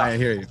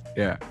hear you.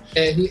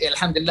 هي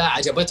الحمد لله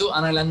عجبته.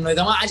 انا لانه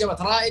اذا ما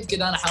عجبت رائد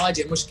كده انا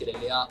حواجه المشكله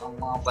اللي يا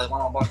الله طيب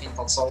انا باقي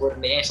انت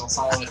تصورني ايش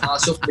نصور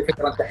خلاص شوف لي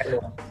فكره انت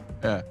حلوه.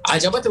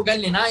 عجبته وقال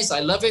لي نايس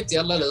اي لاف ات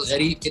يلا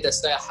للغريب كده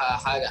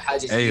حاجه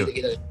جديده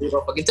كده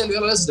فقلت له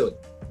يلا let's do it.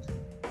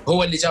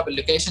 هو اللي جاب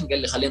اللوكيشن، قال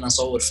لي خلينا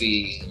نصور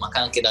في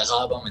مكان كده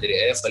غابه ما ادري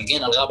ايه.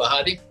 فلقينا الغابه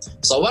هذه،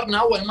 صورنا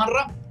اول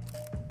مره،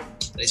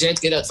 رجعت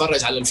كده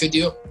اتفرج على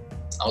الفيديو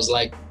I was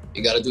like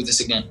you gotta do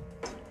this again.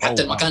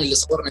 حتى المكان اللي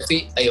صورنا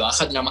فيه، ايوه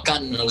اخذنا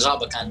مكان من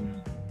الغابه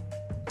كان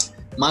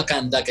ما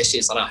كان ذاك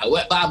الشيء صراحه.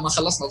 بعد ما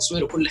خلصنا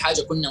تصوير وكل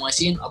حاجه كنا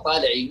ماشيين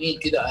اطالع يمين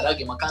كده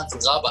الاقي مكان في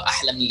الغابه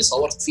احلى من اللي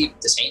صورت فيه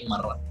 90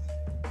 مره.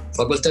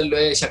 فقلت له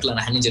ايه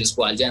شكلنا حنيجي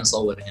الاسبوع الجاي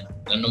نصور هنا،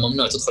 لانه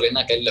ممنوع تدخل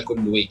هناك الا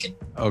كل ويكند.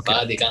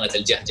 فهذه كانت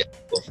الجهجه.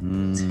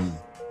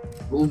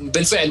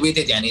 وبالفعل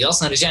ويدد يعني،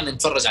 اصلا رجعنا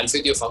نتفرج على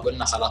الفيديو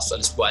فقلنا خلاص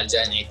الاسبوع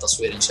الجاي نعيد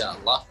تصوير ان شاء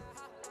الله.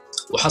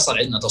 وحصل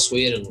عندنا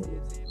تصوير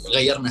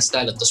وغيرنا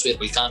ستايل التصوير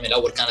بالكامل.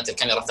 اول كانت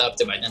الكاميرا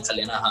ثابته، بعدين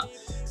خليناها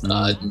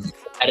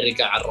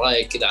محركه على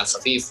الرايق كده على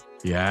الخفيف.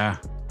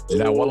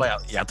 لا والله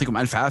يعطيكم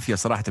الف عافيه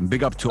صراحه.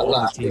 big up to all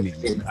the team.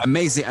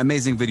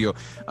 amazing video.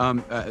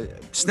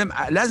 سلم،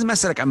 لازم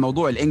اسالك عن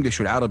موضوع الانجليش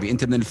والعربي.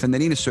 انت من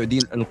الفنانين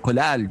السعوديين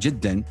القلال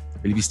جدا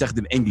اللي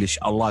بيستخدم English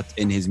a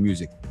lot in his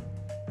music.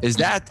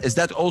 Is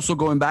that also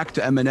going back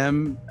to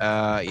Eminem?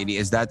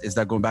 يعني is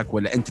that going back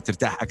ولا انت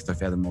ترتاح اكثر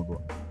في هذا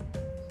الموضوع؟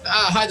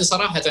 هذا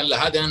صراحه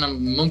لا، هذا انا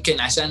ممكن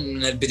عشان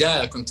من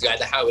البدايه كنت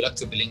قاعد احاول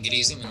اكتب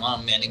بالانجليزي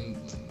يعني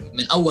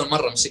من اول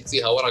مره مسكت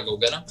فيها ورقه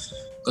وقلم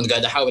كنت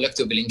قاعد احاول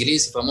اكتب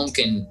بالانجليزي،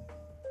 فممكن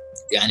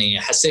يعني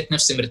حسيت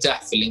نفسي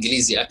مرتاح في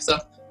الانجليزي اكثر.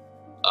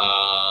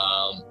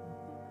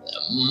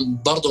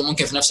 برضو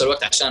ممكن في نفس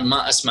الوقت عشان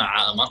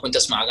ما كنت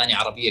اسمع اغاني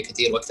عربيه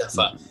كثير وقتها،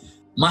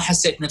 فما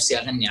حسيت نفسي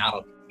اغني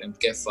عربي. فهمت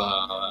كيف؟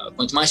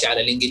 كنت ماشي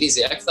على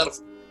الانجليزي اكثر.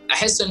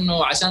 احس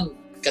انه عشان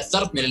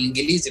كثرت من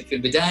الانجليزي في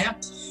البدايه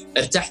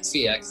ارتحت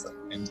فيه اكثر.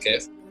 فهمت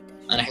كيف؟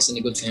 انا احس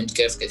اني قلت فهمت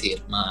كيف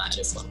كثير، ما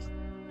اعرف والله.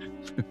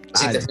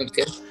 فهمت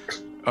كيف؟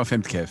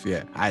 فهمت كيف.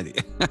 عادي.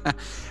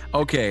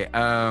 اوكي.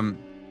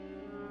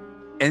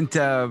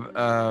 انت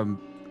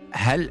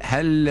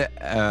هل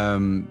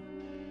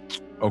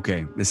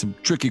اوكي بس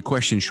tricky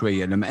question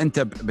شويه. لما انت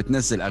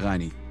بتنزل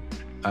اغاني،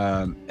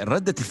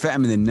 ردة الفعل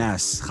من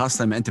الناس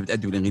خاصه لما انت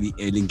بتأدي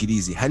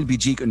بالانجليزي، هل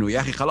بيجيك انه يا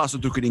اخي خلاص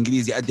اترك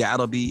الانجليزي ادي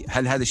عربي؟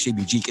 هل هذا الشيء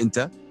بيجيك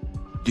انت؟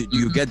 do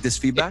you get this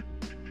feedback؟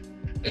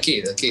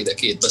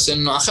 اكيد بس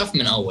انه اخف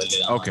من اول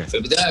للأمانة. في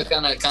البدايه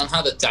كان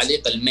هذا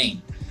التعليق المين،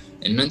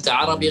 انه انت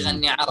عربي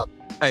غني عربي.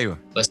 ايوه.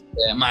 بس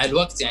مع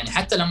الوقت يعني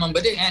حتى لما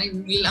بديت يعني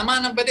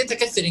للامانه بديت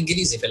اكثر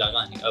انجليزي في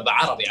الاغاني،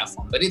 عربي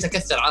عفوا، بديت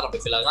اكثر عربي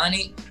في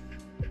الاغاني.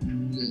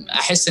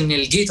 احس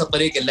اني لقيت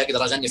الطريقه اللي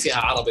اقدر اغني فيها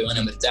عربي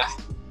وانا مرتاح.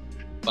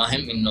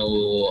 فاهم؟ انه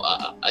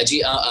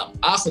اجي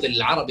اخذ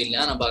العربي اللي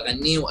انا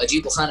بغنيه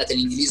واجيبه خانه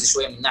الانجليزي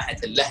شويه من ناحيه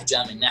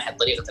اللهجه، من ناحيه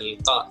طريقه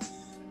الالقاء،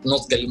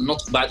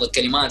 نطق بعض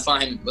الكلمات.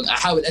 فاهم؟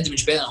 احاول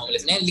ادمج بينهم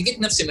الاثنين. لقيت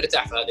نفسي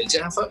مرتاح في هذه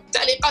الجهه،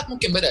 فالتعليقات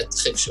ممكن بدات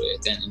تخف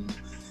شويتين،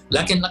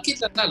 لكن اكيد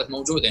لا زالت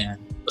موجوده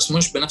يعني، بس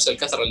مش بنفس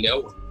الكثره اللي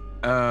اول.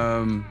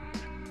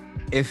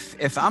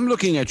 if I'm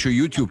looking at your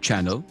YouTube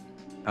channel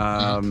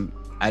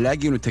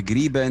الاقي انه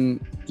تقريبا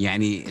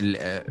يعني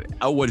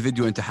اول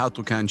فيديو انت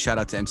حاطه كان shout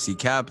out to MC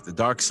Cap The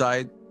Dark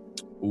Side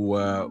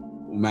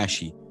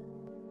وماشي.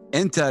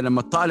 انت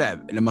لما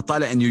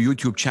تطالع in your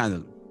YouTube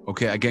channel،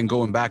 okay again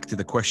going back to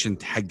the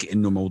question حق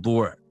انه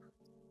موضوع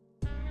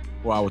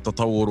واو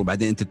التطور،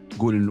 وبعدين انت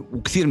تقول انه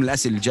وكثير من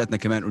الاسئله اللي جاتنا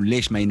كمان انه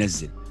ليش ما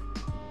ينزل.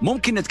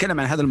 ممكن نتكلم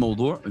عن هذا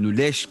الموضوع انه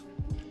ليش.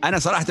 انا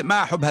صراحه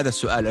ما احب هذا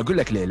السؤال، اقول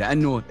لك ليه.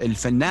 لانه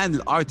الفنان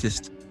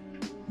الارتست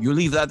you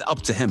leave that up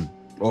to him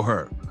or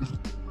her.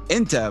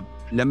 انت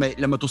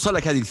لما توصل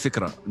لك هذه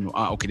الفكره انه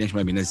اوكي ليش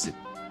ما بينزل،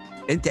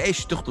 انت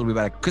ايش تخطر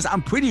ببالك؟ because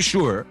I'm pretty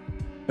sure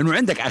انه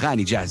عندك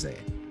اغاني جاهزه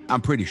يعني.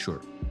 I'm pretty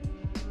sure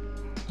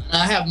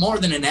I have more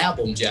than an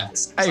album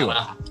جاهز.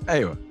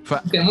 ايوه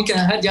ممكن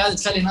الهرجه هذه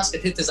تخلي ناس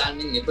كثير تزعل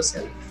مني، بس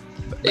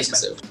ليش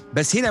اسوي؟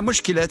 بس هنا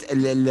مشكله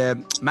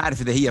ما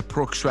اعرف اذا هي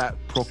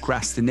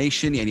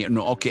procrastination، يعني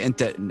انه اوكي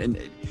انت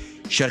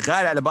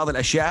شغال على بعض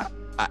الاشياء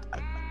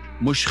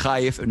مش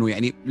خايف انه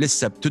يعني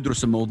لسه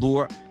بتدرس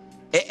الموضوع.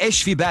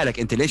 ايش في بالك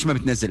انت؟ ليش ما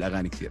بتنزل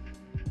اغاني كثير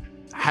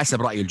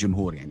حسب راي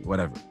الجمهور يعني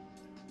whatever؟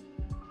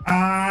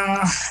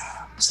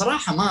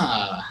 صراحه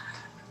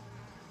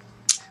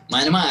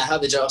ما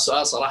هذا جواب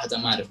سؤال صراحه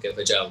ما اعرف كيف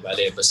اجاوب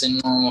عليه، بس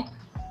انه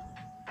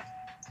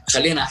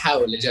خلينا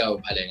احاول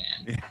اجاوب عليه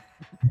يعني.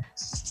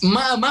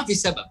 ما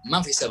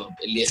في سبب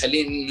اللي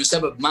يخليني انه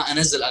سبب ما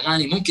انزل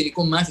اغاني. ممكن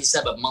يكون ما في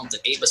سبب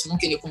منطقي، بس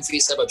ممكن يكون في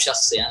سبب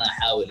شخصي انا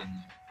احاول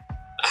انه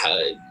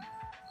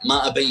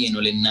ما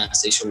ابينه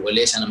للناس ايش هو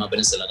ليش انا ما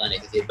بنزل اغاني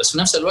كثير. بس في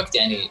نفس الوقت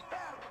يعني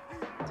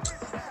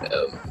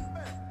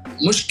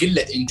مش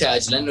قله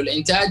انتاج، لانه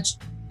الانتاج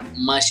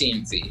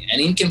ماشيين فيه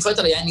يعني. يمكن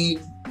فتره يعني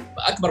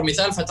اكبر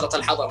مثال فتره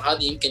الحظر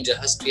هذه يمكن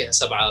جهزت فيها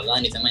 7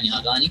 أغاني 8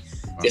 أغاني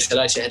في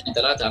خلال 2-3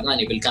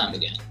 أغاني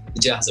بالكامل يعني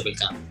جاهزه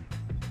بالكامل.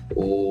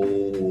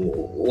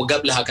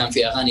 وقبلها كان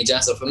في اغاني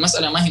جاهزه.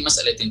 فالمساله ما هي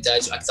مساله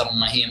انتاج اكثر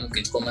ما هي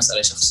ممكن تكون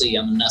مساله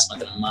شخصيه من الناس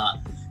مثلا.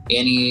 ما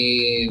يعني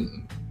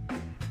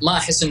ما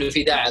احس انه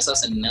في داعي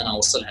اساسا ان انا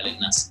اوصلها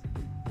للناس.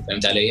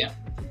 فهمت علي؟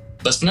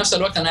 بس في نفس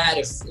الوقت انا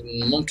اعرف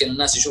ممكن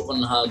الناس يشوفوا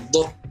انها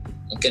تضر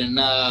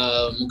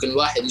ممكن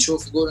الواحد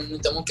يشوف يقول انه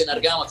انت ممكن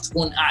ارقامك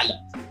تكون اعلى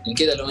من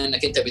كده لو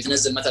انك انت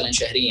بتنزل مثلا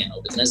شهريا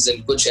او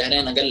بتنزل كل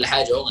شهرين اقل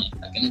حاجه اغنيه،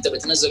 لكن انت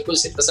بتنزل كل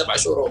 6-7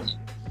 شهور اغنيه.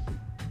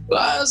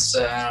 بس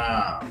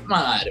ما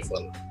اعرف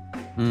والله.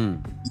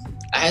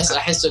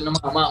 احس انه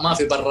ما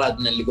في براد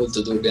من اللي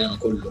قلته دول انا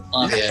كله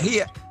ما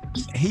في.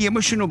 هي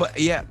مش انه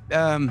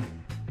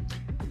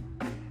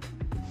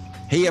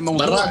هي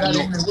موضوع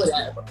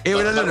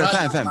ايوه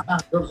لا فاهم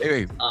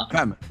ايوه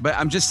فاهم. but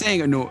I'm just saying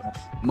انه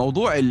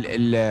موضوع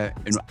انه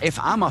if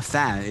I'm a fan،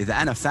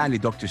 اذا انا فان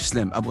لدكتور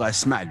سليم ابغى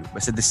اسمع له،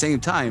 بس at the same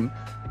time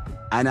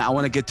انا I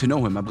want to get to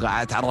know him،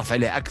 ابغى اتعرف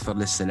عليه اكثر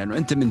لسه، لانه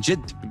انت من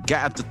جد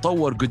قاعد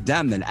تتطور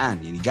قدامنا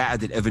الان، يعني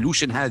قاعد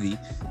الايفولوشن هذه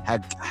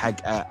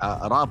حق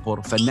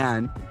رابر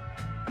فنان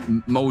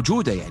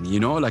موجوده، يعني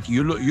you know like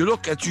you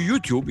look at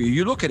YouTube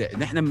you look at it،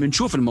 نحن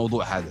بنشوف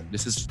الموضوع هذا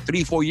this is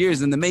 3-4 years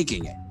in the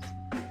making يعني.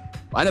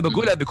 وانا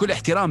بقولها بكل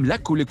احترام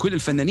لك ولكل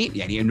الفنانين،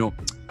 يعني انه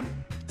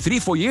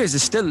 3-4 years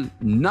is still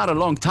not a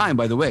long time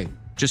by the way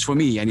just for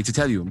me يعني to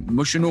tell you،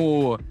 مش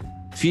انه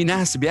في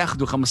ناس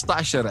بياخدوا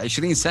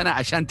 15-20 سنه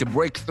عشان to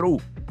break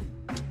through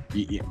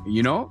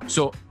you know.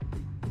 so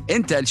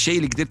انت الشيء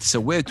اللي قدرت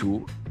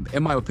سويته in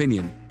my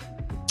opinion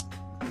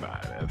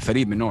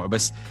فريد من نوعه،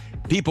 بس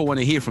people want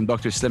to hear from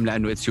Dr. Slim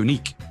لانه it's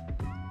unique.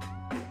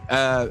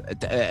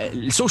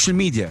 السوشيال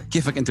ميديا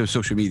كيفك انت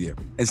بالسوشيال ميديا؟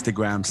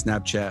 انستغرام،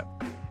 سناب شات؟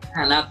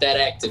 not that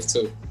active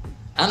too.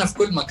 أنا في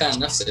كل مكان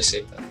نفس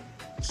الشيء.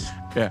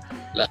 Yeah.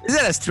 لا. Is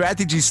that a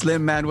strategy,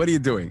 Slim man? What are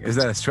you doing? Is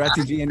that a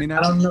strategy?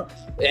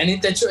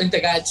 يعني أنت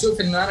قاعد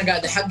تشوف إنه أنا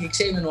قاعد أحقق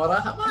شيء من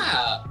وراها،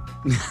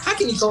 ما. How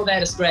can you call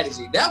that a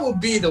strategy? That would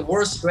be the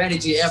worst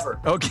strategy ever.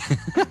 Okay.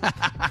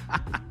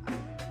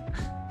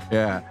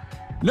 Yeah.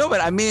 No,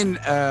 but I mean,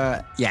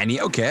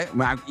 يعني okay.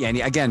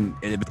 يعني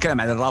again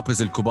بتكلم عن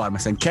الرابرز الكبار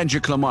مثلا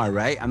Kendrick Lamar,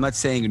 right? I'm not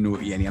saying إنه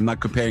يعني I'm not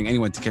comparing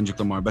anyone to Kendrick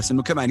Lamar, بس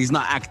إنه كمان he's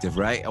not active,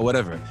 right? Or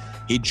whatever.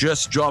 He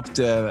just dropped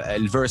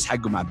الverse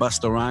حقه مع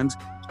Busta Rhymes.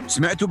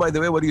 سمعته by the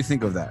way? What do you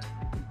think of that?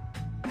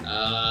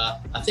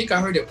 I think I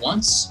heard it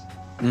once.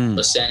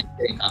 بس يعني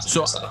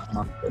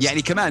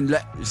يعني كمان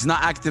لا he's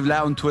not active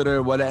لا on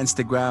Twitter ولا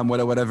Instagram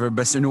ولا whatever،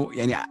 بس إنه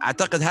يعني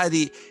أعتقد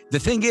هذه the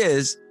thing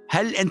is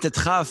هل أنت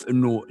تخاف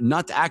إنه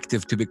not active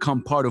to become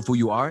part of who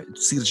you are،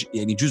 تصير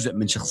يعني جزء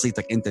من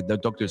شخصيتك أنت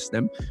دكتور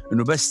سليم،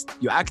 إنه بس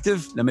you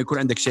active لما يكون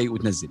عندك شيء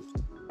وتنزل؟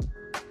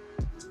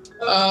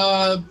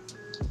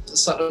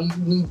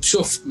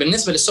 شوف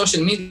بالنسبة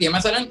للسوشيال ميديا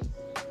مثلا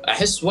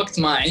أحس وقت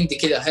ما عندي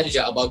كده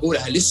هرجع أبغى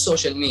أقولها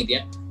للسوشيال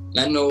ميديا،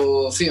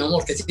 لأنه في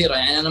أمور كثيرة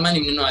يعني أنا ماني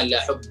من النوع اللي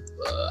أحب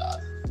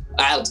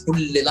أعرض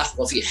كل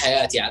لحظة في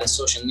حياتي على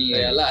السوشيال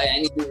ميديا. لا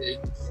يعني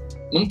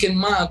ممكن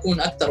ما أكون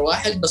أكتر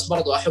واحد، بس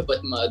برضو أحب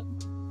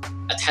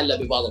أتحلى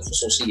ببعض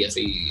الخصوصية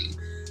في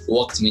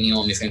وقت من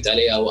يومي، فهمت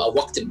علي؟ أو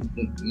وقت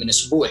من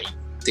أسبوعي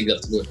تقدر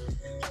تقول.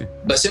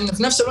 بس إنه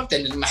في نفس الوقت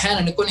إن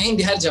أحيانا يكون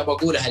عندي هرجة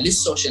بقولها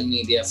للسوشيال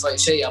ميديا،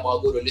 فشيء أبغى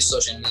أقوله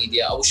للسوشيال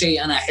ميديا أو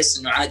شيء أنا أحس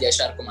إنه عادي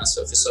أشاركه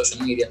في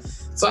السوشيال ميديا،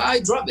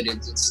 فاي drop it.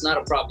 It's not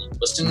a problem.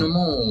 بس إنه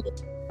مو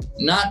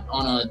not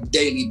on a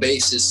daily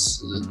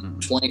basis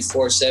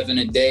 24/7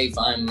 a day.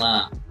 فأنا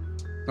ما.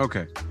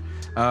 Okay.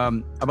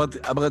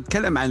 أبغى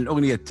أتكلم عن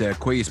أغنية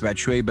كويس بعد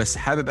شوي، بس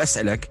حابب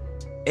أسألك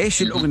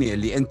إيش الأغنية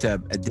اللي أنت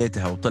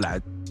أديتها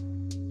وطلعت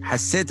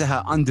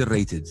حسيتها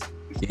underrated،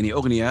 يعني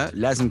أغنية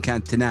لازم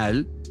كانت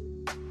تنال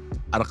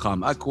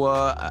أرقام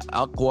أقوى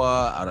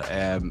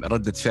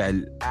ردة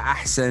فعل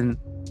أحسن،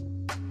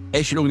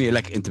 إيش الأغنية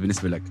لك أنت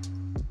بالنسبة لك؟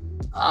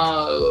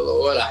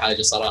 ولا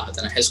حاجة صراحة،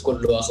 أنا أحس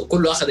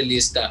كله أخذ اللي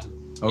يستاهل.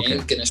 يعني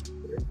يمكن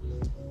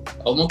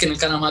أو ممكن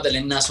الكلام هذا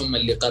للناس هم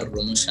اللي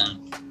قرروا مش أنا.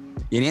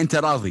 يعني أنت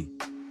راضي؟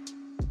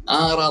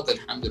 راضي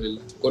الحمد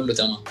لله، كله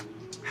تمام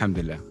الحمد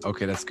لله.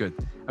 Okay, that's good.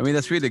 I mean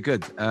that's really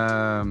good.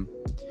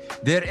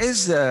 There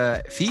is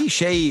في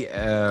شيء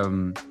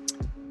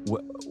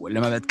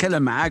لما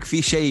بتكلم معاك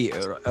في شيء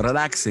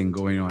relaxing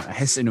going on،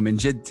 أحس إنه من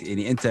جد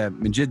يعني أنت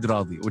من جد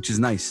راضي which is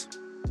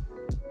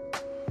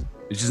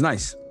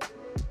nice.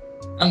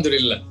 الحمد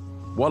لله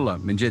والله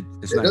من جد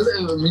nice.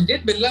 من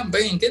جد بالله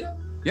مبين كده.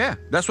 Yeah,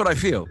 that's what I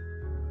feel.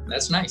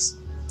 That's nice.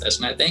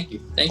 Thank you.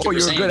 Oh,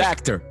 you're a good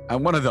actor.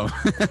 I'm one of them.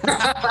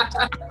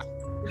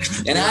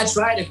 يعني I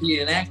try to be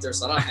an actor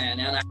صراحة،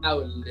 يعني أنا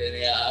أحاول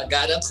يعني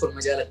قاعد أدخل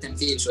مجال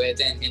التمثيل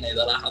شويتين هنا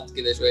إذا لاحظت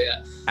كده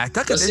شوية.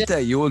 أعتقد أنت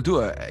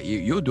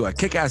you do a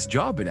kick-ass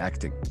job in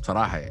acting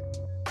صراحة يعني.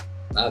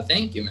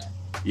 Thank you man.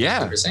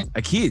 Yeah,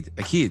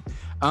 أكيد.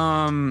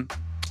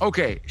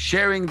 Okay,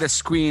 sharing the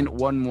screen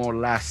one more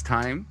last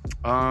time.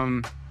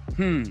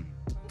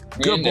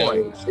 Good boy.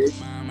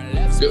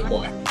 Good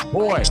boy.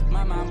 Boy.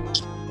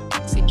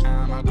 See,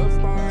 I'm a good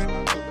boy.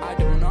 I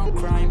do no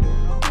crime.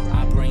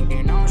 I bring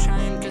you no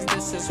shame, cause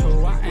this is who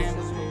I am.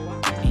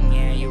 And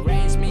yeah, you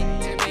raised me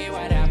to be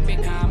what I've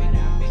become.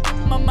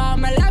 My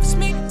mama loves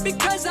me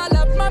because I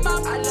love my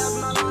mom.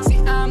 See,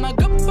 I'm a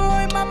good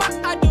boy, mama.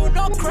 I do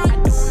no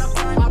crime.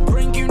 I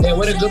bring you no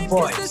what a good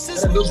boy.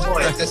 What a good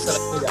boy.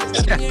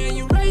 Yeah,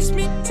 you raised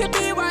me to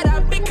be what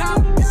I've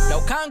become. لو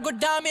كان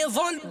قدامي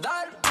ظلم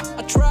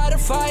I try to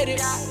fight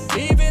it,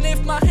 even if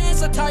my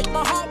hands are tight,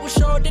 my heart will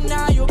show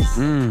denial.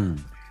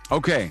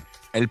 اوكي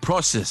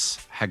البروسيس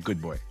حق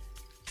جود بوي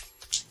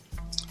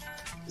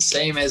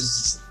same as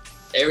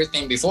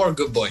everything before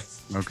Good Boy.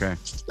 اوكي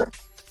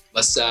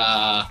بس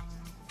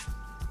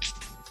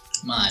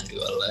ما ادري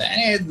والله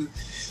يعني.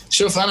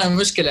 شوف انا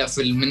المشكله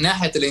من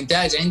ناحيه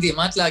الانتاج عندي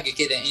ما تلاقي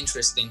كده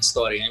interesting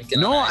story.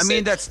 يمكن no I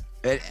mean that's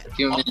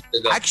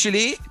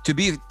actually to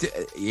be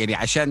يعني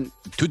عشان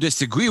to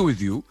disagree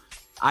with you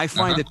I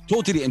find it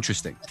totally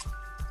interesting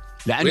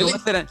لانه really?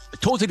 مثلا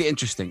totally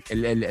interesting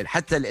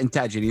حتى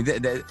الانتاج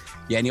يعني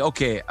يعني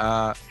اوكي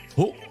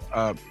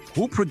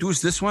who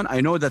produced this one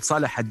I know that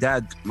صالح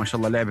حداد ما شاء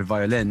الله لعب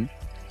الفايولين.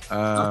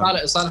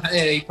 صالح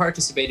he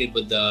participated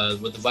with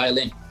the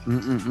violin.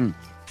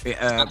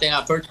 I think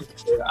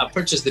I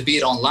purchased the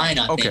beat online.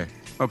 I think.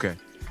 Okay.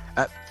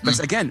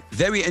 بس again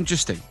very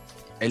interesting.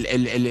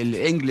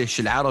 الانجليش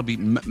العربي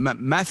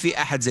ما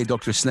في احد زي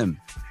دكتور سليم.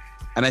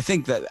 And I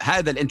think that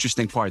هذا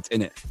interesting part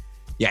in it.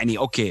 يعني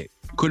اوكي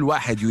كل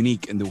واحد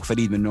unique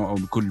وفريد من نوعه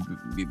بكل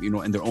you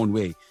know in their own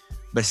way.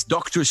 بس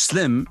دكتور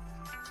سليم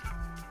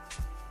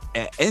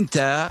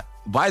انت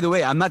by the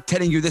way I'm not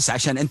telling you this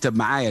عشان انت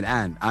معايا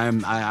الان.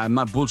 I'm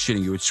not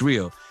bullshitting you. It's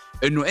real.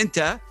 انه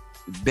انت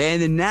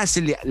بين الناس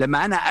اللي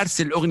لما أنا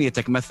أرسل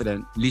أغنيتك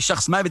مثلاً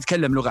لشخص ما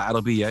بيتكلم لغة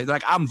عربية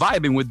like I'm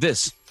vibing with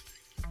this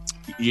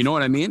you know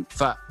what I mean.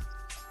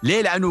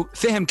 فليه؟ لأنه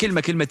فهم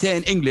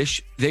كلمتين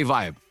English they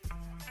vibe.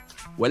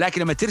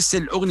 ولكن لما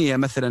ترسل أغنية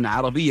مثلاً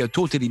عربية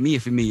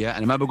totally 100%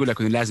 أنا ما بقول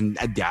لك إنه لازم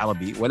نأدي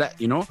عربي ولا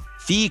you know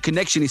في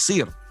connection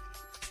يصير.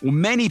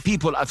 many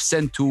people I've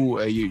sent to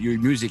your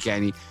music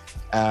يعني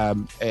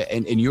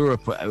in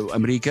Europe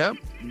وأمريكا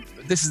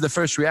this is the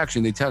first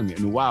reaction they tell me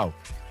إنه واو.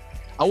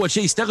 أول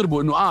شيء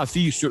يستغربوا إنه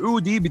في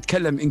سعودي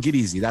بيتكلم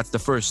إنجليزي. That's the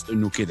first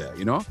إنه كده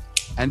you know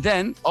and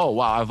then oh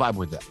wow I vibe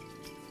with that.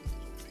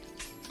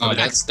 Oh,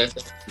 that's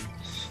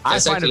I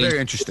find it very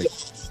interesting.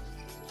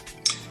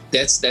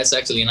 That's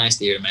actually nice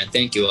to hear, man.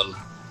 Thank you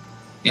Allah.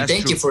 And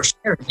thank you for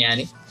sharing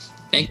يعني.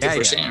 Thank you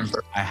for sharing.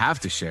 I have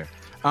to share.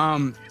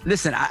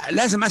 Listen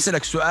لازم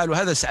أسألك سؤال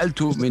وهذا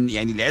سألته من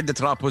يعني لعدة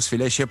رابرز في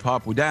ليش هيب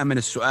هوب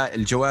ودائما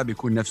الجواب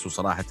يكون نفسه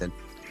صراحة.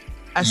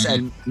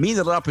 أسأل مين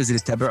الرابرز اللي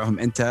تتابعهم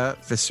أنت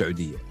في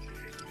السعودية؟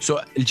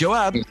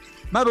 الجواب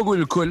ما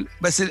بقول الكل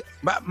بس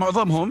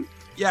معظمهم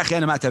يا أخي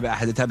أنا ما أتابع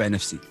أحد أتابع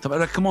نفسي.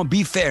 طب come on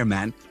be fair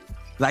man.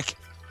 Like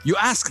you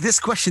ask this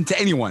question to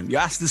anyone. You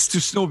ask this to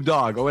Snoop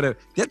Dogg or whatever.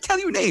 They'll tell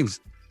you names.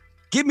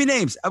 Give me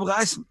names.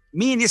 أبغى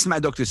مين يسمع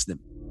دكتور سليم؟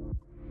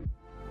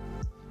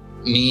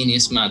 مين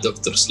يسمع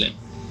دكتور سليم؟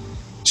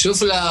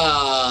 شوف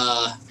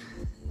لا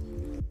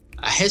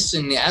أحس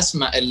إني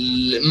أسمع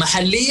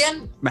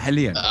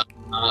محلياً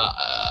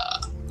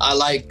I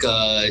like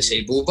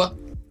شيبوبة.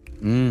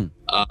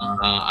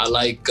 I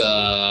like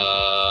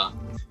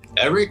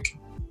Eric.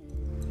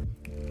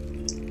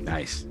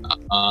 Nice.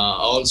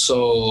 Also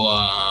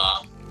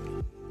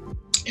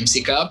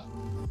MC Cab.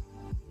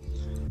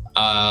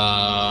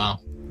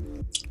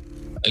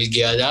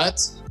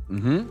 القيادات.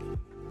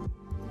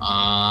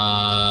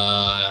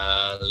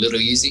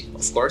 Little Easy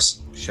of course.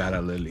 Shout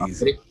out Little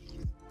Easy.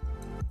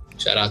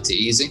 Shout out to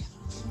Easy.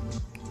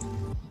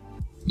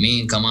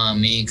 مين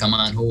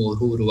كمان هو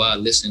do I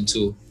listen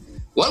to.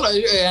 والله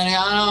يعني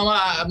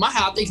أنا ما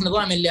حأعطيك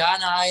نظام اللي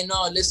أنا I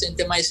know listen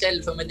to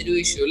myself وما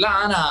أدري وش.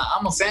 لا أنا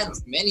I'm a fan of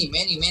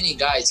many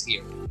guys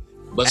here.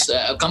 بس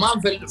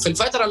كمان في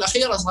الفترة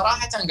الأخيرة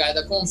صراحة قاعد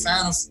أكون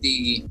fan of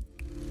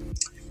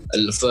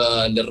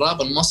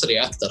الراب المصري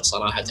أكثر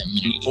صراحة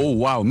من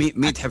واو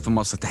مين تحب في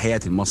مصر؟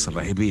 تحياتي لمصر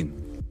رهيبين.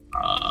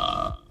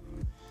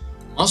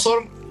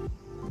 مصر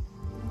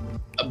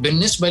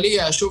بالنسبة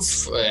لي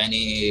أشوف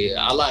يعني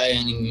الله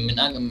يعني من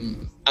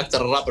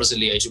أكثر الرابرز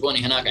اللي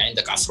يعجبوني هناك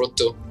عندك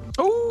عفروتو.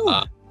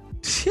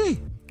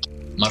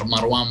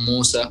 مروان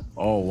موسى.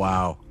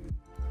 واو.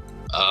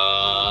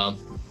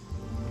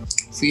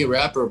 في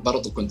رابر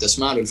برضو كنت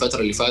أسمع له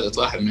الفترة اللي فاتت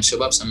واحد من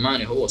الشباب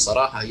سماني هو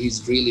صراحة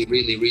he's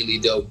really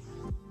dope.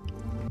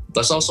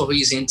 But also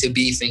he's into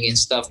beefing and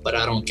stuff but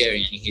I don't care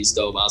يعني he's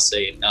dope I'll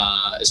say it.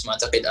 اسمه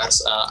أعتقد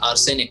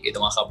Arsenic إذا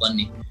ما خاب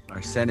ظني.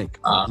 Arsenic.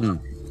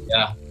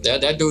 Yeah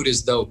that dude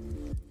is dope.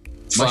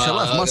 ما شاء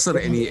الله في مصر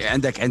يعني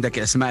عندك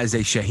اسماء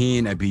زي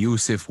شاهين ابي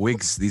يوسف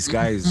ويجز these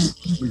guys.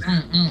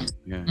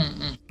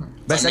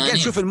 بس اكيد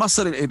شوف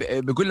المصري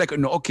بيقول لك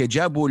انه اوكي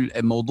جابوا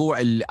الموضوع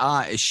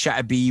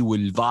الشعبي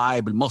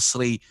والفايب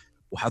المصري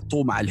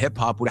وحطوه مع الهيب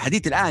هوب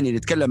والحديث الان اللي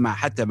يتكلم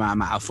حتى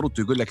مع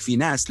عفروتو يقول لك في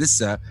ناس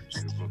لسه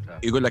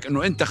يقول لك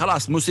انه انت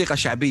خلاص موسيقى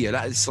شعبيه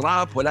لا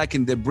راب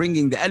ولكن they're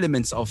bringing the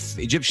elements of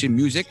Egyptian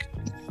music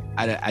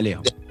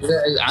عليهم.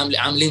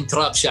 عاملين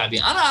تراب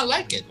شعبي. انا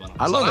لايك ات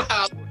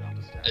صراحه.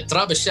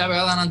 التراب الشعبي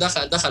هذا انا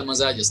دخل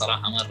مزاجي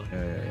صراحه مره.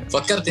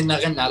 فكرت اني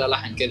اغني على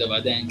لحن كذا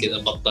بعدين كذا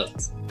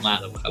بطلت ما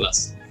اعرف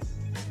خلاص.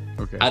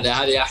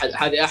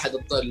 هذه احد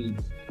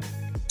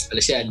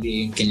الاشياء اللي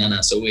يمكن انا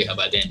اسويها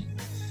بعدين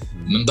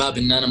من باب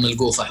ان انا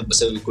ملقوف احب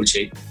اسوي كل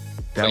شيء.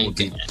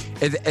 يمكن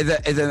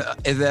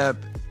اذا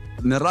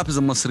من الرابرز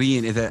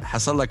المصريين اذا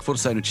حصل لك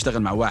فرصه انه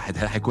تشتغل مع واحد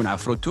هل حيكون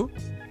عفروتو؟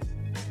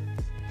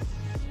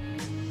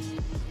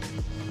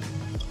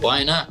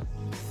 why not.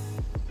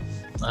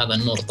 هذا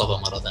النور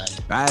طفى مرة ثانية.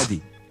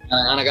 عادي.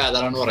 أنا قاعد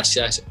على نور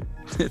الشاشة.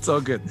 It's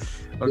all good.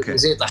 Okay.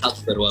 نسيت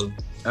أحضر والله.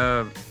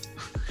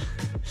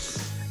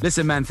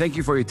 Listen man, thank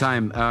you for your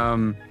time.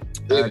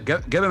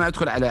 قبل ما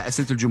أدخل على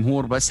أسئلة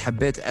الجمهور بس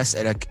حبيت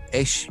أسألك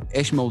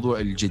إيش موضوع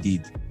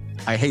الجديد؟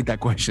 I hate that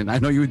question. I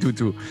know you do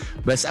too.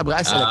 بس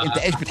أبغى أسألك أنت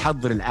إيش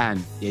بتحضر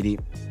الآن؟ يعني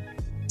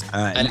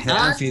نحن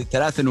الآن في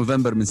 3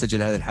 نوفمبر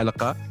بنسجل هذه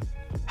الحلقة.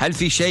 هل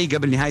في شيء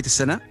قبل نهاية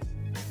السنة؟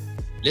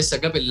 لسه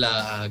قبل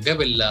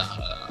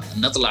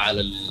نطلع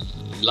على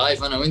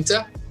اللايف أنا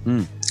وأنت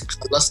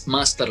خلصت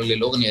ماستر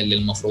للأغنية اللي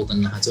المفروض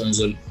إنها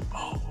تنزل.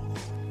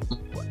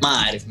 ما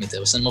أعرف متى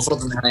بس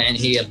المفروض إنها يعني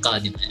هي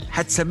القادمة يعني.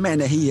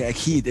 حتسمعنا هي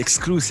أكيد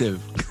إكسكلوسيف.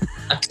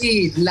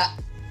 أكيد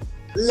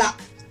لا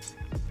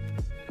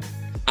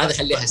هذا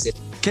خليها سر.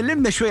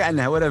 كلمنا شوي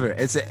عنها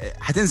whatever.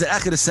 حتنزل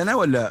آخر السنة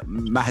ولا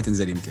ما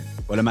حتنزل يمكن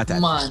ولا ما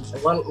تعرف؟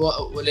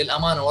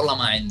 وللأمانة والله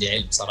ما عندي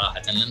علم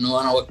صراحة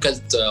لأنه أنا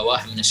وكلت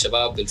واحد من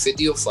الشباب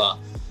بالفيديو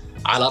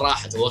فعلى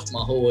راحته وقت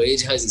ما هو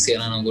يجهز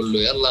يصير أنا أقول له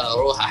يلا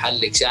روح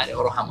أحلق شعري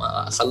وروح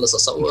أخلص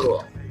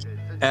أصور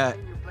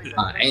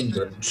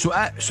عنده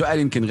سؤال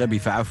يمكن غبي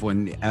فعفوا.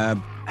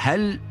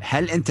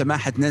 هل أنت ما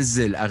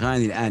حتنزل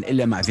أغاني الآن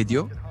إلا مع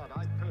فيديو؟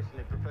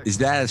 Is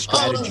that a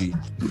strategy؟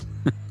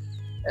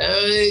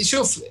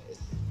 شوف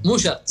مو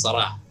شرط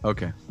صراحة.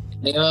 أوكي.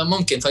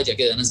 ممكن فجأة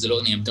كده أنزل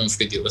أغنية بدون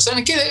فيديو بس أنا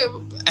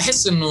كده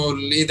أحس إنه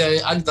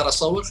إذا أقدر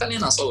أصور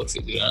خلينا أصور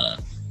فيديو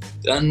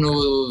لأنه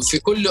في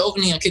كل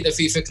أغنية كده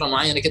في فكرة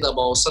معينة كده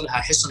بوصلها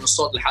أحس إنه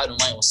الصوت لحاله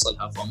ما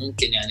يوصلها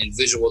فممكن يعني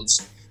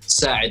الفيجوالز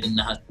تساعد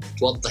إنها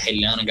توضح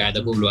اللي أنا قاعد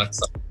أقوله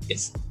أكثر.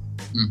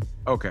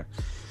 أوكي.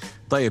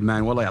 طيب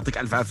مان والله يعطيك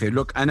ألف عافية.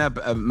 لوك أنا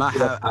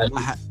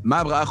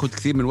ما أبغى أخذ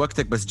كثير من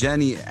وقتك بس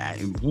جاني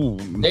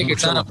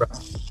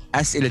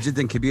أسئلة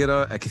جدا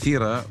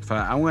كثيرة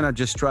I wanna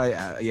just try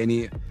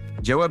يعني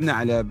جاوبنا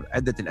على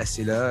عدة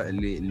الأسئلة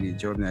اللي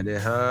جاوبنا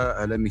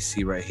عليها. Let me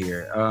see right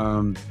here.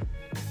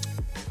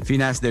 في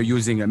ناس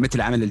they're using مثل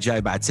العمل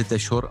الجاي بعد 6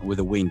 أشهر with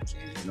a wink,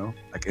 you know,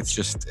 like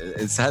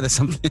it's هذا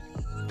something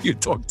you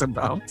talked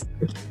about.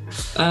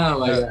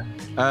 my God.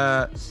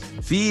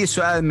 في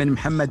سؤال من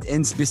محمد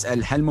إنس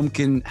بيسأل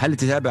هل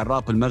تتابع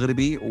الراب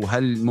المغربي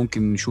وهل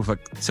ممكن نشوفك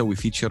تسوي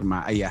فيتشر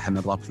مع أي أحد من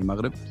الراب في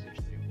المغرب؟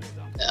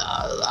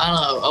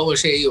 أنا أول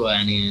شيء أيوة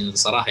يعني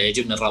صراحة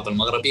يعجبني الراب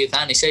المغربي.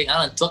 ثاني شيء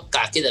أنا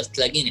أتوقع كذا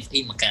تلاقيني في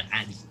أي مكان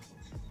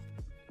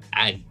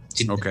عادي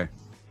جدا. أوكي.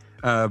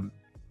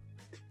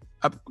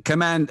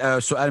 كمان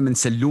سؤال من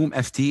سلوم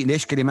FT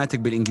ليش كلماتك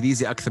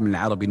بالإنجليزي أكثر من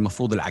العربي؟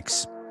 المفروض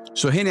العكس.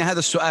 هنا هذا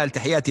السؤال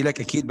تحياتي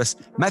لك أكيد بس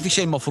ما في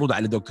شيء مفروض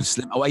على دكتور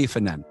سليم أو أي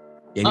فنان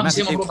يعني ما في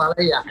شيء مفروض على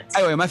أي أحد.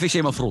 أيوة ما في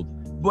شيء مفروض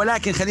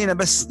ولكن خلينا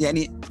بس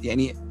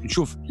يعني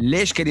نشوف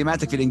ليش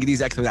كلماتك في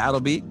الإنجليزي أكثر من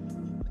العربي.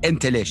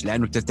 أنت ليش؟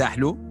 لأنه ترتاح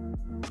له؟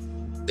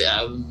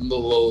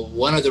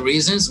 One of the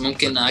reasons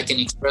ممكن I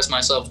can express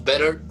myself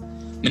better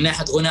من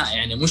ناحية غناء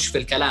يعني مش في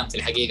الكلام في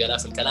الحقيقة لا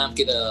في الكلام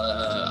كده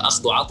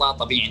أخذ وعطاء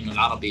طبيعي إنه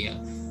العربي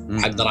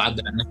حقدر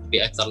أعبر عن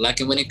نفسي أكثر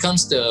لكن when it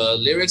comes to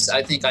lyrics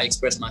I think I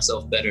express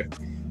myself better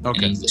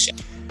in English.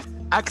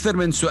 أكثر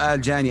من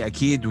سؤال جاني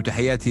أكيد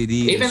وتحياتي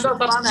دي. even though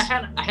ترى أنا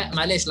أحيانا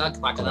معليش لا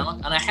أقطع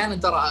كلامك أنا أحيانا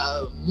ترى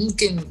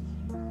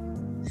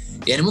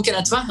ممكن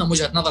أتفهم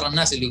وجهة نظر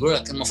الناس اللي يقولوا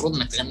لك المفروض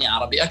إنك تغني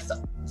عربي أكثر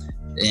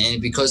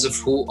يعني because of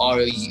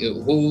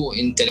who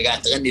أنت اللي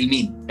قاعد تغني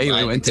لمين.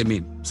 أيوة أنت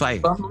مين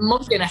صحيح.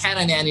 ممكن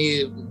أحيانا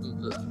يعني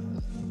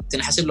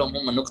تنحسب لهم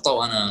هم النقطة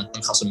وأنا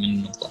تنخصم من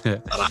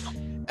النقطة صراحة.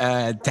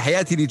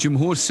 تحياتي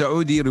لجمهور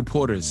سعودي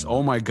ريبورترز.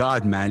 أو ماي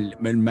جاد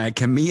مع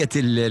كمية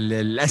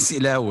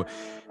الأسئلة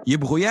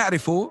يبغوا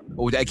يعرفوا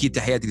وده أكيد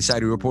تحياتي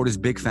لسعودي ريبورترز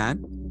بيج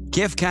فان.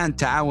 كيف كان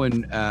تعاون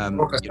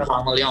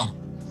مليون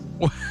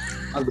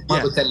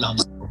ما قلت لهم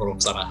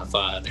مبروك صراحة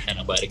فنحن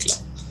أبارك لهم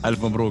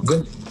ألف مبروك.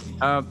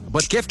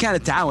 بس كيف كان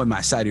التعاون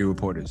مع سعودي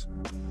ريبورترز؟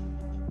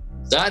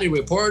 سعودي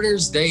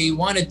ريبورترز they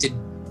wanted to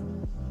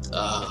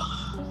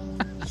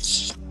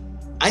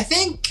I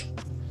think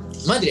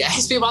ما أدري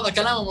أحس في بعض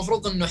الكلام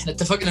المفروض إنه إحنا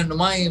اتفقنا إنه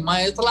ما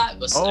يطلع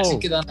بس عشان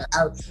كذا أنا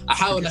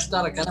أحاول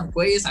أختار كلام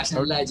كويس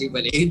عشان لا أجيب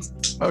العيد.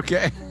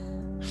 أوكي.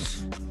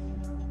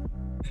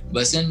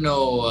 بس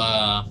إنه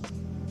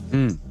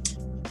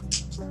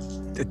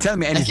tell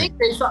me anything.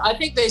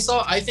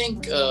 I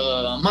think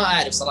ما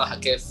أعرف صراحة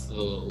كيف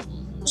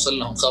وصل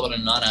لهم خبر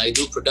إنه أنا I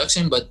do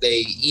production but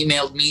they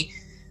emailed me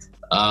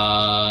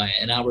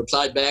and I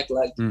replied back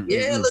like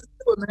yeah let's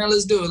do it man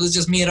let's do it let's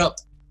just meet up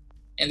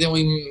and then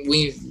we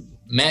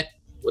met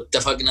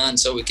واتفقنا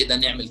نسوي كده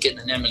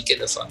نعمل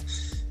كده ف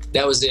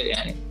that was it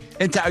يعني.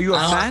 أنت are you a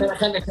fan؟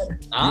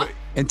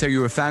 أنت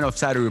you a fan of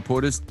Saudi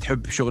Reporters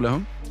تحب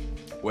شغلهم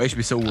وإيش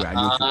بيسووا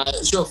على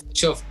اليوتيوب؟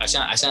 شوف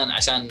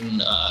عشان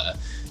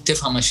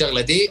تفهم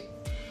الشغلة دي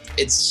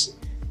it's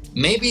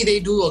maybe they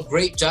do a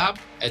great job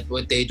at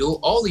what they do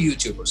all the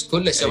YouTubers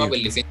كل الشباب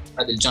اللي في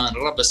هذا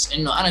الجانر بس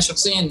إنه أنا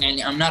شخصيا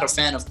يعني I'm not a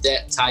fan of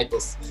that type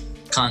of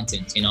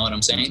content you know what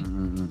I'm saying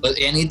but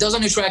and it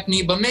doesn't attract me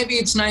but maybe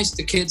it's nice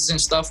to kids and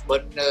stuff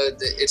but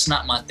it's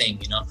not my thing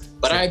you know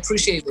but I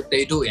appreciate what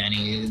they do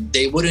يعني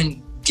they wouldn't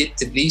get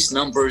to these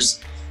numbers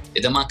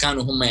اذا ما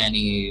كانوا هم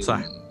يعني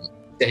صح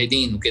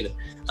مجتهدين وكذا.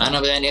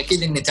 انا يعني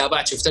اكيد اني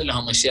تابعت شفت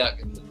لهم اشياء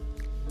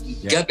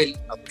قبل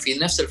في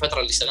نفس الفتره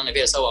اللي اشتغلنا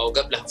فيها سوا، او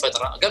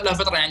قبلها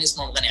فتره يعني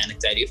اسمهم غني عن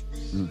التعريف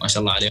ما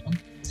شاء الله عليهم.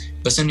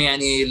 بس انه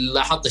يعني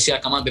لاحظت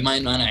اشياء كمان، بما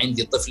انه انا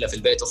عندي طفله في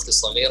البيت اختي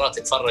الصغيره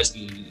تتفرج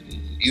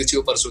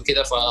اليوتيوبرز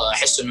وكذا،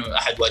 فاحس انه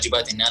احد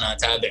واجباتي اني انا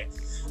اتابع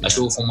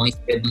اشوفهم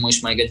ويقدموا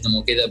ايش ما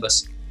يقدموا وكذا.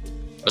 بس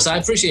I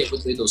appreciate what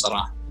they do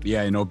صراحه.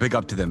 Yeah, you know, big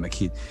up to them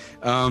أكيد.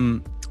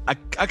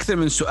 أكثر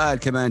من سؤال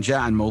كمان جاء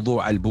عن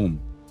موضوع ألبوم.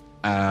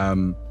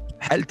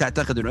 هل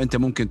تعتقد إنه أنت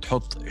ممكن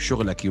تحط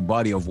شغلك your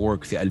body of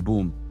work في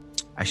ألبوم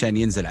عشان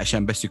ينزل،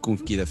 عشان بس يكون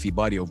كذا في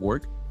body of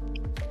work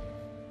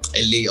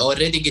اللي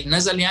already قد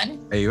نزل يعني؟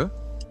 أيوه.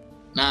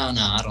 No,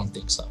 I don't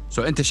think so. So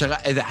أنت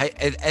شغال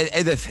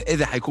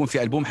إذا حيكون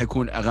في ألبوم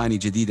حيكون أغاني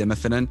جديدة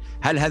مثلاً،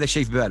 هل هذا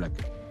الشيء في بالك؟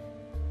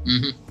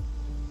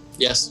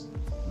 Yes.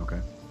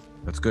 Okay,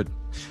 that's good.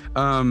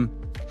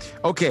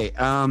 Okay,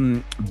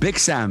 Big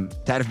Sam,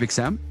 تعرف Big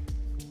Sam؟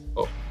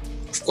 Oh,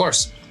 of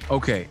course.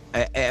 Okay,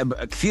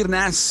 كثير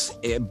ناس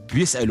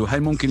بيسألوا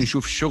هل ممكن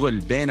نشوف شغل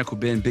بينك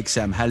وبين بيج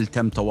سام؟ هل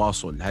تم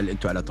تواصل؟ هل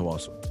أنتوا على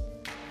تواصل؟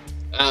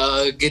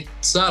 قد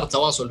صار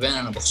تواصل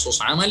بيننا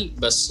بخصوص عمل،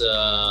 بس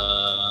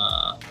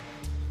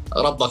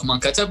ربك ما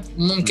كتب.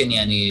 ممكن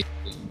يعني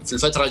في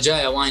الفترة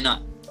الجاية واي نوت.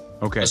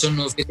 Okay. بس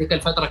إنه في تلك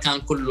الفترة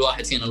كان كل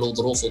واحد فينا له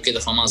ظروف وكذا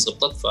فما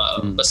زبطت،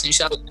 بس إن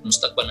شاء الله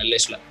مستقبلا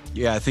ليش لا.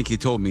 Yeah, I think he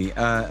told me.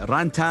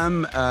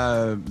 رانتام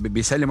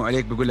بيسلموا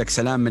عليك، بيقول لك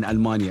سلام من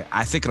ألمانيا.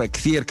 على فكرة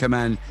كثير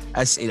كمان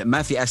أسئلة،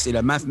 ما في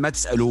أسئلة ما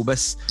تسألوا،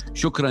 بس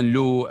شكرا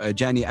له،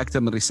 جاني أكثر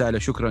من رسالة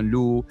شكرا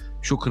له،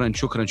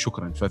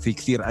 شكرا. ففي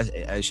كثير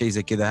شيء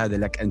زي كذا، هذا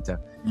لك أنت.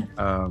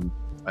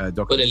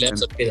 دكتور كل اللي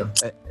يحصل كذا.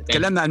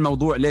 تكلمنا عن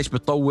موضوع ليش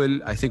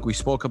بتطول. I think we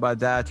spoke about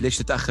that. ليش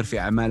تتأخر في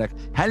أعمالك؟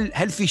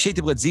 هل في شيء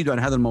تبغى تزيده عن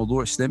هذا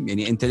الموضوع سلم؟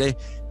 يعني أنت ليه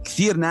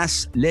كثير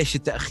ناس ليش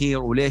التأخير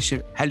وليش،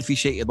 هل في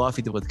شيء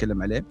إضافي تبغى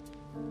تتكلم عليه؟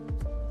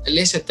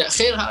 ليش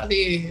التأخير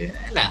هذه؟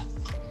 لا.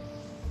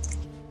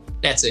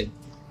 That's it.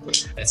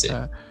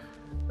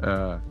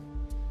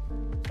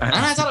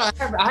 أنا ترى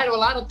I have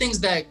a lot of things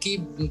that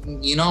keep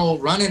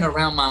running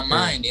around my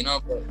mind,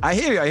 I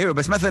hear you.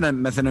 بس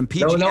مثلا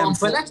PGM لو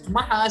انفلت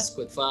ما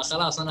حاسكت،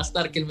 فخلاص أنا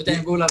أختار كلمتين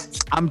أقولها.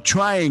 I'm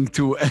trying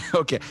to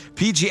okay.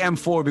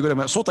 PGM4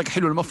 بيقول صوتك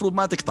حلو المفروض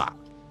ما تقطع.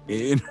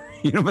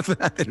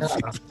 مثلا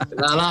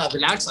لا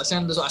بالعكس،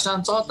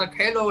 عشان صوتك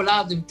حلو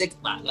لازم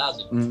تقطع،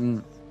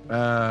 لازم.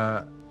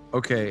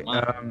 Okay.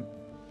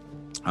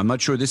 I'm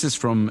not sure. This is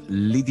from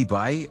Lady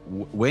Bai.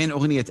 وين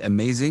أغنية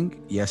Amazing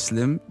يا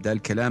سلم؟ ده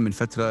الكلام من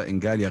فترة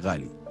إنقال يا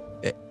غالي.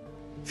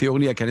 في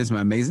أغنية كان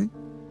اسمها Amazing؟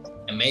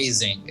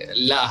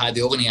 لا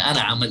هذه أغنية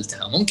أنا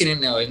عملتها.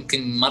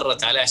 يمكن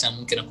مرت علي عشان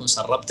ممكن أكون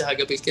سربتها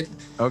قبل كده.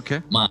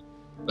 أوكي. ما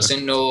بس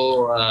إنه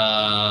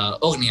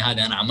أغنية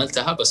هذه أنا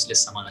عملتها بس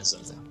لسه ما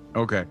نزلتها.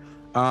 أوكي.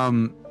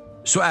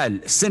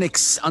 سؤال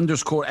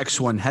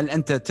Cynics_X1، هل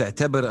أنت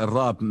تعتبر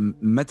الراب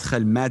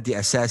مدخل مادي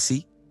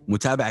أساسي؟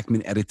 متابعك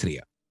من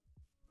أريتريا.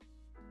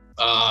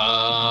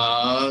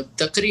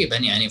 تقريبا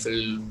يعني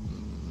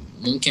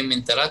ممكن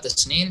من 3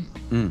 سنين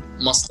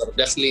مصدر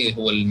دخلي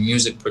هو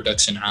الميوزك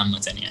برودكشن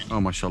عامة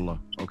يعني. ما شاء الله.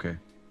 أوكي.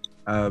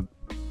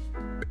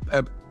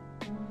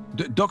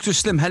 دكتور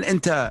سلم، هل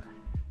أنت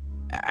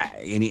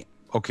يعني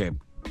أوكي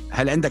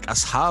هل عندك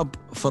أصحاب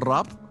في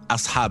الراب؟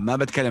 أصحاب، ما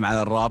بتكلم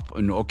على الراب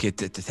إنه أوكي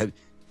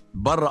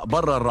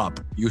برا الراب.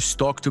 You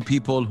talk to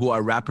people who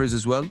are rappers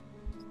as well?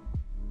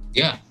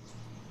 Yeah.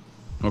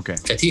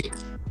 Okay. كثير.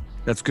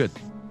 That's good.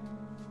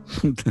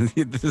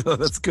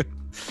 That's good.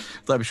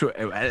 طيب شو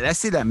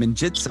الأسئلة من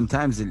جد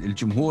sometimes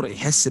الجمهور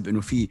يحس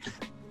بإنه في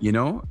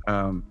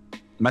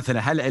مثلا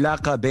هل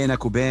علاقة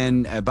بينك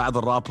وبين بعض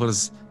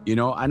الرابرز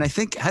and I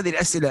think هذه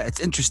الأسئلة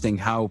it's interesting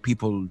how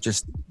people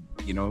just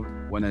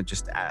wanna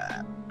just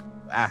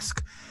ask.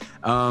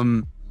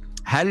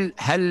 هل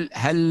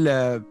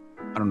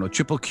I don't know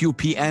Triple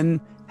QPN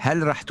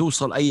هل راح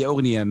توصل أي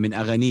أغنية من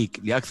أغانيك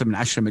لأكثر من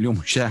 10 مليون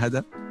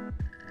مشاهدة؟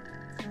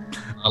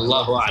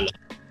 الله أعلم.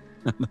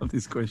 I love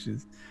these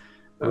questions.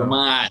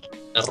 وما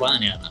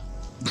الراني أنا.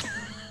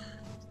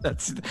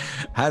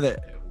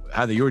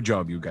 هذا your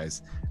job you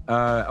guys.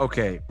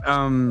 Okay.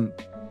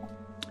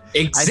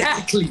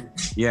 Exactly.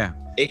 Yeah.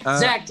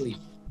 Exactly.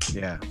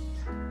 Yeah.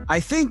 I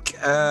think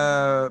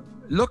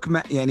look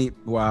يعني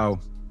wow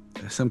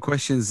some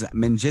questions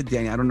من جد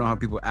يعني I don't know how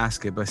people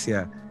ask it بس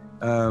yeah.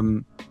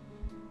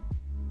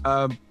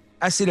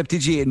 أسئلة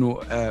بتجي إنه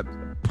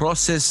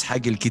process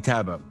حق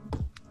الكتابة.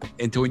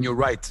 أنت when you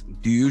write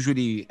do you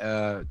usually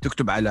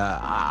تكتب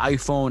على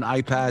iPhone,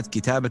 iPad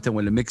كتابة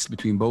ولا mix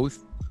between both؟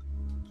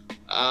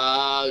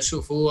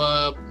 شوف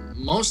هو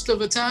most of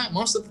the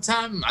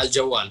time على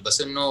الجوال،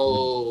 بس إنه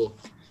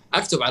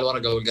أكتب على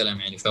الورقة والقلم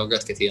يعني في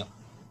أوقات كثيرة.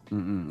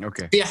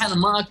 أوكي. في أحيانا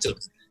ما أكتب،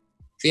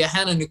 في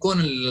أحيانا يكون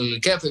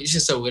الكيف إيش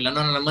أسوي،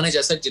 لأنه أنا لما نجي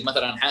أسجل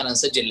مثلا أحيانا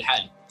أسجل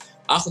لحالي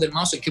أخذ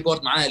الماوس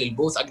والكيبورد معايا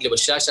للبوث، أقلب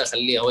الشاشة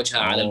أخليها وجهها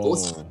على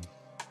البوث،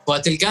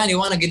 فتلقاني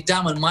وانا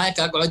قدام المايك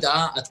اقعد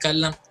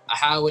اتكلم،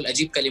 احاول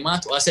اجيب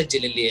كلمات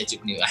واسجل اللي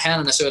يعجبني.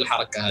 احيانا اسوي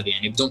الحركه هذه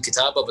يعني بدون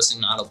كتابه، بس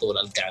انه على طول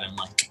القى على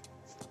المايك،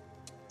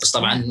 بس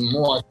طبعا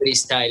مو فري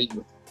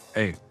ستايل.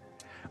 اي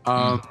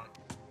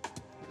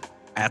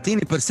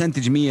اعطيني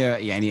percentage 100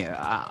 يعني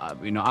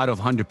you know out of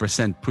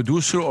 100%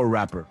 producer or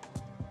rapper،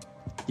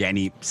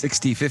 يعني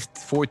 60 50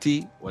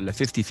 40 ولا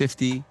 50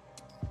 50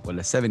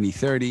 ولا 70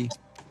 30؟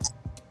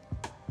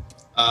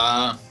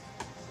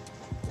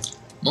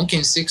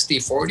 ممكن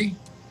 60 40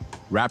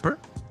 rapper.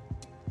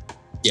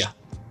 yeah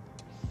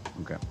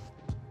okay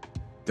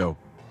dope.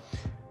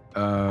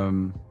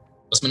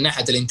 بس من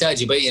ناحيه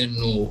الانتاج يبين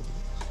انه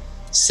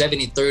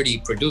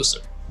 70-30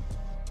 producer.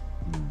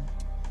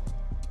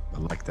 I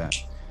like that.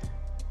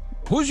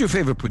 Who's your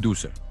favorite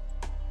producer?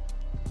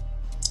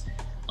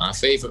 My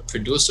favorite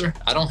producer?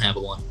 I don't have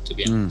one, to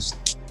be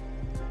honest.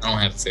 I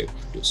don't have a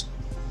favorite producer.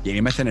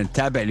 يعني مثلا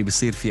تابع اللي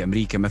بيصير في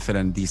أمريكا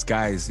مثلا these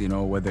guys, you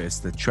know, whether it's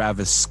the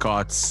Travis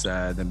Scotts,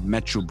 the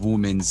Metro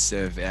Boomins,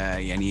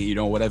 يعني you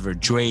know whatever,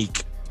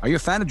 Drake. Are you a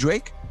fan of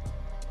Drake?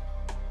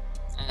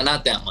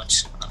 Not that much,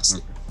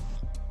 honestly.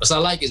 But I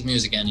like his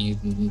music and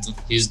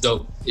he's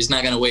dope. He's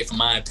not gonna wait for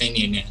my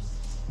opinion yet.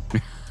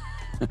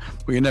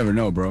 Well, you never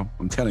know, bro.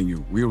 I'm telling you,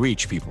 we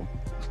reach people.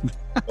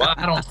 Well,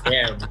 I don't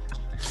care.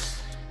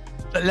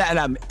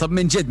 لا طب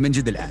من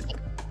جد الآن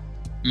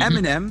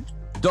Eminem,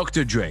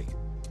 Dr. Dre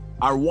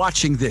are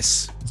watching this.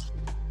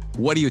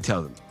 What do you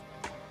tell them?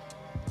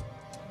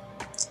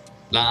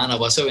 لا أنا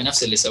بسوي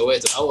نفس اللي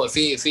سويته أول.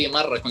 في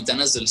مرة كنت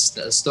أنزل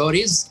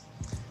ستوريز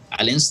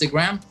على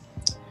الانستغرام،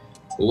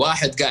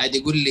 وواحد قاعد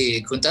يقول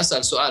لي، كنت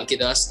أسأل سؤال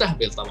كده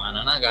أستهبل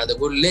طبعا، أنا قاعد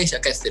أقول ليش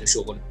أكثر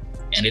شغل،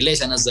 يعني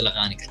ليش أنزل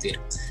أغاني كثير.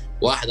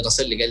 واحد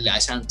رسل لي قال لي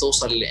عشان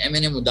توصل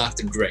لإمينيم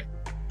ودكتور دري.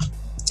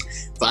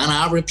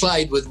 فأنا I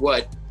replied with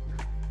what؟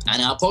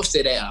 أنا I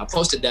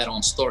posted that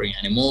on story.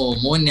 يعني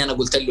مو إني أنا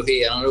قلت له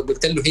هي، أنا لو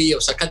قلت له هي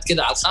وسكت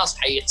كده على الخاص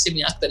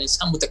حيحسبني أكثر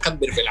إنسان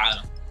متكبر في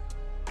العالم.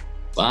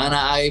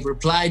 فأنا I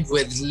replied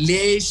with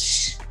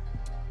ليش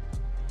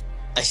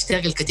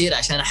أشتغل كثير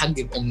عشان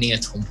أحقق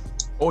أمنيتهم.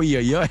 Oh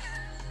yeah.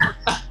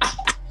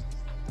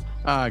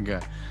 Oh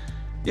god.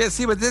 Yeah,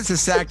 see, but this is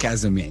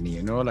sarcasm, يعني,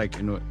 you know, like,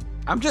 you know,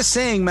 I'm just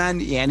saying, man,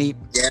 يعني.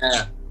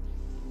 Yeah.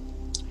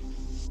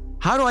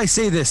 How do I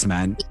say this,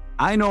 man?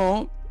 I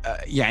know,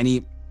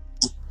 يعني.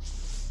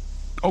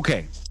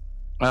 Okay.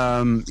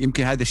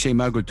 يمكن هذا الشيء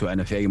ما قلته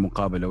أنا في أي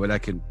مقابلة،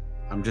 ولكن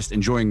I'm just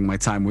enjoying my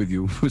time with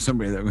you.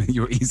 Somebody that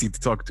you're easy to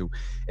talk to.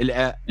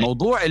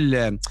 موضوع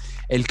ال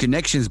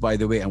connections, by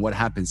the way, and what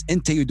happens.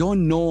 أنت you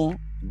don't know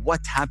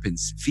what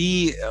happens.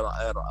 في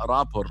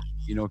rapper,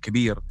 you know,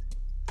 كبير.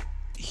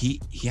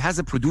 He has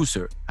a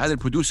producer. هذا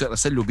البروديوسر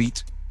أرسل له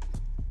beat.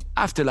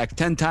 After like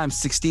 10 times,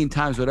 16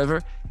 times,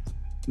 whatever,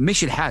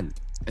 مش الحال.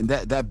 And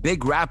that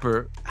big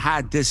rapper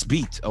had this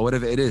beat or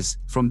whatever it is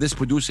from this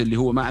producer اللي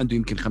هو ما عنده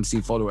يمكن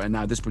 50 follower, and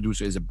now this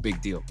producer is a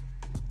big deal.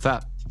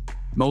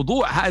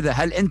 فموضوع هذا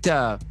هل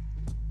أنت،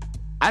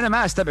 أنا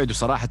ما أستبعده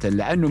صراحة،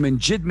 لأنه من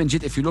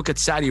جد if you look at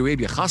Saudi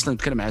Arabia، خاصة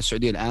نتكلم عن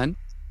السعودية الآن،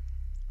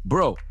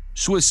 bro,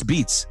 Swiss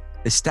Beats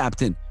is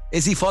tapped in.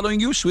 Is he following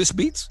you, Swiss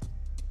Beats?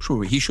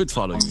 Sure, he should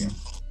follow you.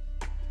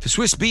 في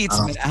Swiss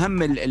Beats من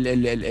أهم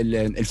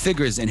ال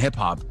figures in hip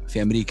hop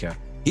في أمريكا.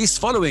 He's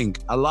following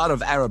a lot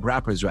of Arab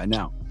rappers right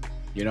now,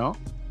 you know.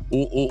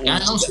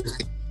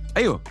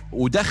 أيوه،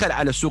 ودخل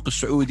على السوق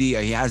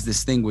السعودي. He has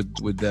this thing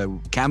with the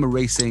camel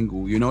racing.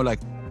 You know,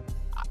 like,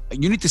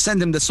 you need to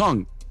send him the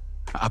song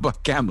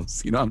about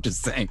camels. You know, I'm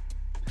just saying.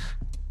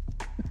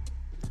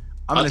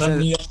 I'm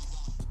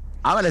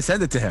gonna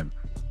send it to him.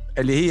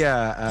 اللي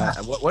هي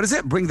what is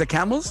it? Bring the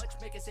camels?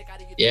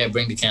 Yeah,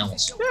 bring the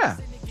camels. Yeah.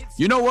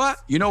 You know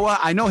what?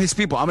 I know his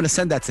people. I'm gonna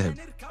send that to him.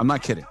 I'm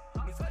not kidding.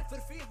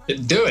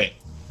 Do it.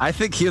 I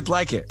think he'd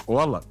like it.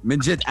 Wallah, من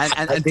جد.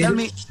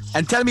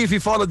 And tell me if he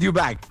followed you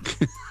back.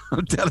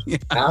 I'm telling you.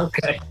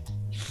 Okay.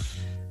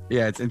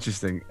 Yeah, it's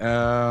interesting.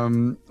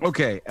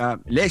 Okay.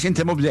 ليش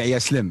أنت مبدع يا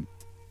سلم؟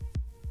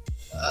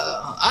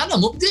 أنا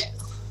مبدع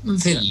من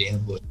فين اللي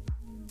أقول؟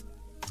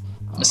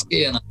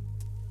 مسكين.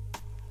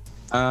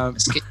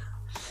 مسكين.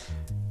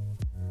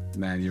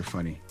 Man, you're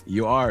funny.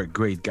 You are a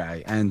great guy,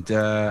 and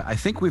I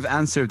think we've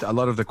answered a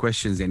lot of the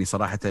questions. يعني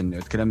صراحة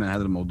تكلمنا عن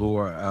هذا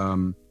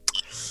الموضوع.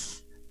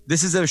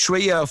 This is a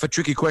شوية of a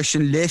tricky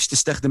question. ليش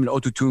تستخدم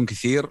الأوتو تون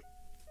كثير؟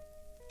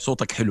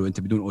 صوتك حلو أنت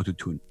بدون أوتو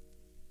تون.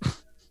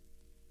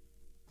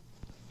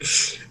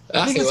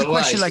 I think it's a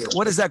question like,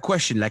 what is that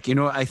question? Like, you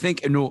know, I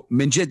think إنه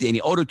من جد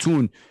يعني أوتو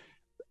تون.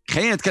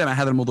 خلينا نتكلم عن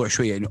هذا الموضوع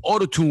شوية. يعني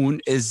أوتو تون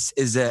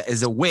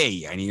is a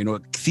way. يعني you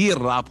know كثير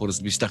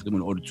rappers بيستخدموا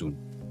الأوتو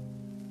تون.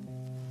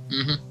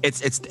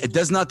 It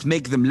does not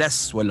make them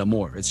less ولا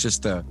more. It's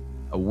just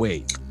a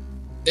way.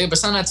 إيه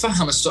بس أنا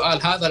أتفهم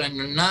السؤال هذا،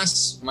 لأن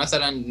الناس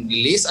مثلاً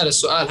اللي يسأل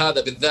السؤال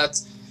هذا بالذات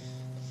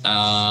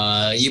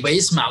يبغى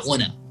يسمع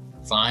غنى،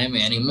 فاهم؟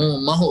 يعني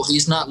ما هو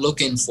he's not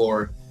looking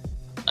for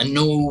a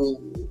new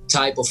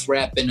type of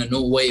rapping, a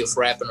new way of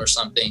rapping or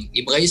something.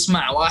 يبغى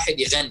يسمع واحد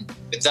يغني،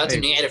 بالذات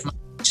إنه يعرف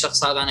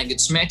الشخص هذا انا قد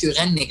سمعته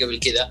يغني قبل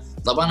كذا،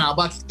 طب انا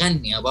اباك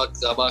تغني،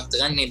 اباك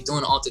تغني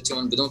بدون اوتو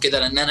تيون بدون كذا،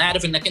 لان انا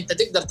اعرف انك انت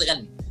تقدر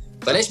تغني،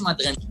 فليش ما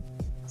تغني؟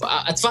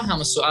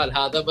 فاتفهم السؤال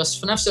هذا، بس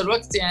في نفس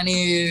الوقت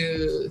يعني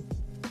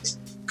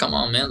come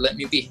on man let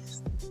me be.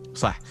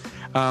 صح.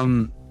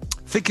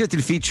 فكرة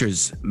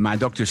الفيتشرز مع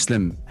دكتور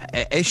سليم،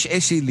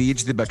 ايش اللي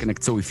يجذبك انك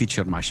تسوي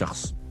فيتشر مع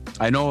شخص؟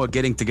 I know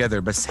getting together،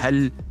 بس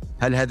هل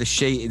هذا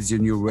الشيء is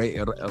in your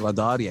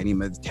radar؟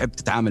 يعني تحب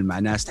تتعامل مع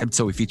ناس، تحب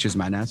تسوي فيتشرز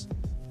مع ناس؟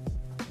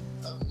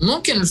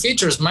 ممكن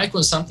الفيتشرز ما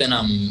يكون something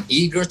I'm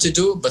eager to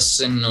do،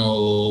 بس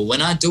انه when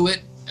I do it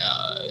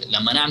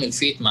لما نعمل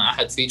فيت مع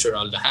احد فيتشر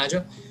ولا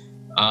حاجة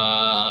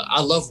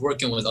I love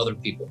working with other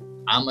people.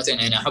 عامة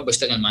يعني أحب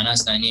أشتغل مع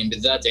ناس ثانيين،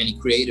 بالذات يعني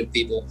creative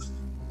people.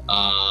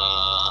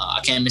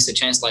 I can't miss a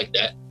chance like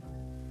that.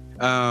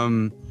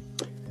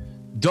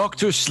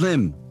 Dr.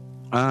 Slim,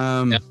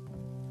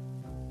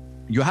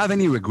 you have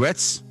any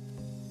regrets?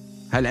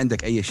 هل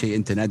عندك أي شيء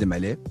أنت نادم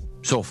عليه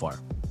so far?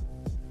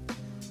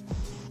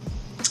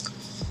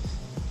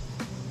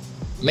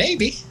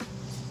 Maybe.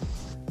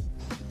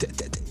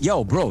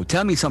 Yo, bro,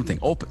 tell me something.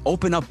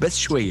 Open up بس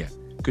شوية.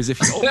 Because if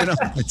you open up,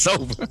 it's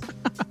over.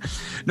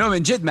 No,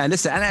 من جد man,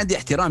 listen, أنا عندي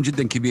احترام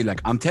جدا كبير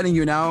لك. I'm telling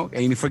you now,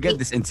 يعني forget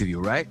this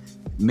interview, right?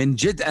 من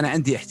جد أنا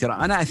عندي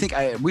احترام. أنا I think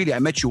I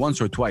met you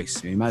once or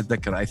twice. يعني ما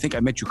أتذكر. I think I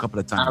met you a couple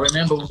of times. I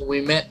remember when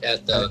we met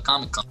at the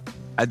Comic-Con.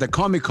 At the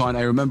Comic-Con,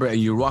 I remember, and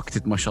you rocked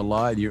it, ما شاء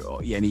الله.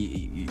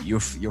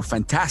 You're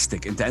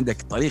fantastic. أنت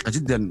عندك طريقة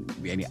جدا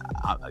يعني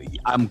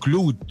I'm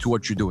glued to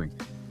what you're doing.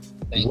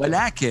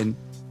 ولكن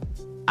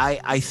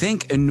I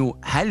think إنه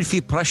هل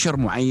في pressure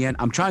معين؟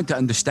 I'm trying to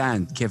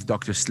understand كيف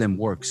Dr. Slim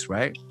works,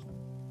 right?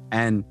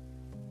 And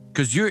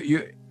because you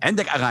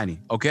عندك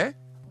أغاني, okay?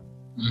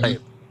 طيب,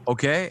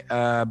 okay.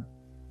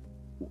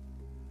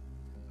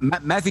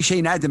 ما في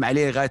شيء نادم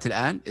عليه لغاية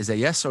الآن؟ Is it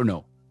yes or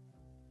no?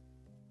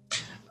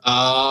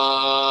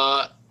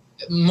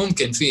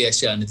 ممكن في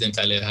أشياء ندمت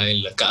عليها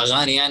إلا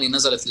كأغاني يعني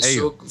نزلت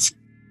للسوق. أيوه.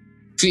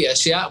 في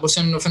أشياء بس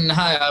إنه في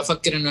النهاية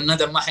أفكر إنه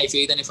الندم ما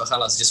حيفيدني،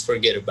 فخلاص just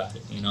forget about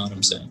it. You know what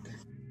I'm saying?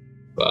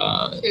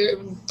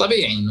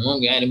 طبيعي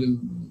إنه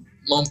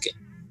ممكن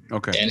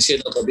أوكي. يعني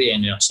شيء طبيعي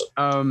إنه يحصل.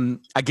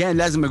 again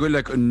لازم أقول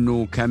لك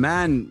إنه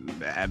كمان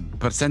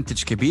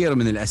percentage كبير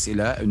من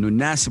الأسئلة إنه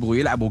الناس يبغوا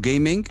يلعبوا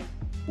gaming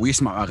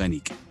ويسمعوا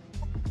أغانيك.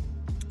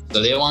 So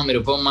they want me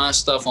to put my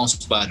stuff on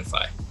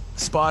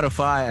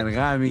Spotify,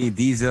 Anghami,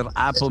 Deezer,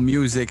 Apple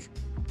Music.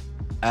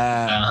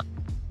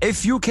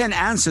 If you can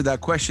answer that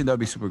question, that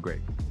would be super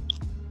great.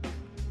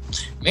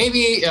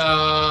 Maybe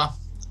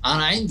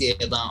أنا عندي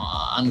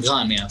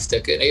أنغامي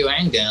أفتكر. أيوة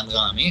عندي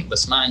أنغامي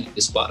بس ما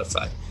عندي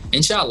سبوتيفاي.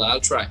 إن شاء الله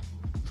I'll try.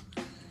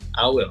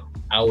 I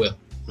will.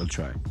 He'll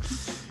try.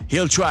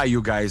 He'll try,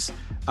 you guys.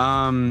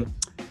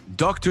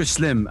 Dr.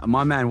 Slim,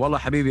 my man, والله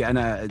حبيبي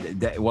أنا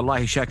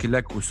والله شاكر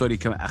لك وسوري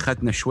كمان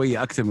أخذنا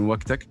شوية أكثر من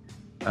وقتك.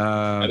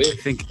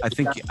 I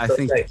think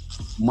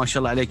ما شاء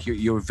الله عليك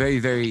you're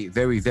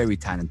very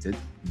talented.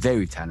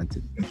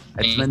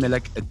 أتمنى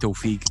لك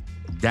التوفيق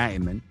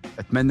دائما.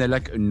 أتمنى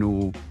لك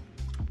إنه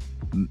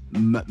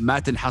ما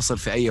تنحصر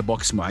في أي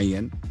بوكس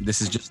معين.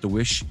 This is just a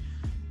wish.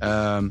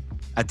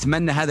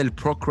 أتمنى هذا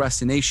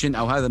procrastination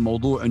أو هذا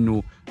الموضوع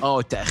إنه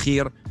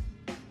التأخير.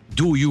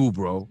 Do you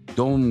bro?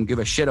 Don't give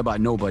a shit about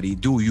nobody.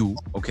 Do you?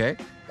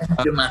 Okay?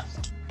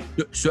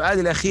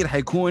 سؤالي الأخير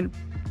حيكون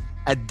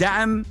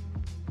الدعم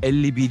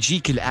اللي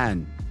بيجيك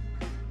الآن.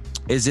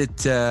 Is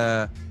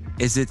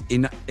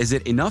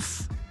it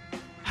enough?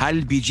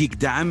 هل بيجيك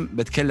دعم؟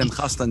 بتكلم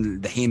خاصة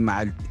دحين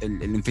مع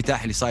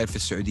الانفتاح اللي صاير في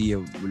السعودية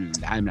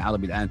والعالم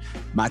العربي الآن،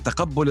 مع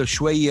تقبل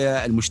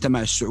شوية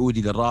المجتمع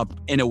السعودي للراب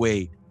in a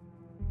way.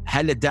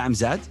 هل الدعم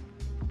زاد؟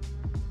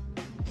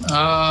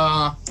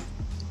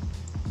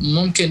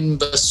 ممكن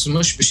بس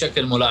مش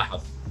بشكل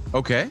ملاحظ.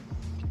 أوكي.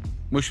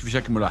 مش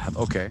بشكل ملاحظ.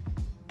 أوكي.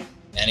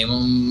 يعني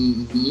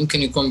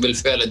ممكن يكون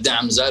بالفعل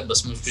الدعم زاد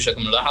بس مش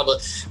بشكل ملاحظ.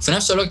 في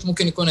نفس الوقت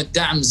ممكن يكون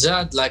الدعم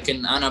زاد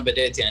لكن أنا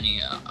بديت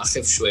يعني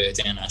أخف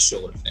شويتين على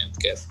الشغل. فهمت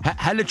كيف؟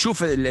 هل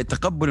تشوف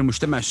التقبل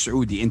المجتمع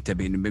السعودي أنت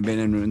بين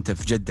إنه أنت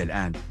في جدة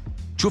الآن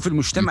تشوف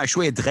المجتمع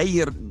شوية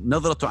تغير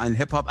نظرته عن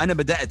الهيب هوب؟ أنا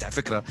بدأت على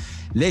فكرة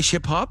ليش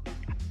هيب هوب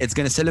it's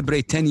gonna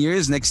celebrate 10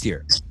 years next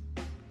year.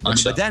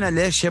 بدأنا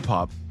ليش هيب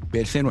هوب ب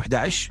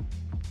 2011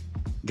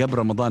 قبل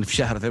رمضان في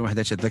شهر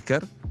 2011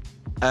 أتذكر.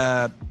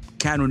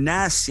 كانوا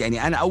الناس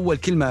يعني أنا أول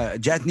كلمة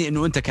جاتني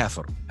إنه أنت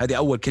كافر. هذه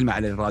أول كلمة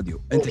على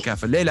الراديو. أنت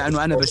كافر ليه؟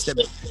 لأنه أنا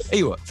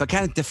أيوة.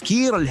 فكان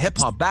تفكير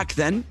الهيب هوب back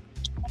then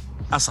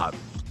أصعب.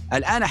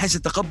 الآن أحس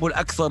التقبل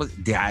أكثر،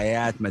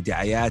 دعايات ما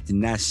دعايات،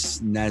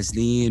 الناس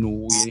نازلين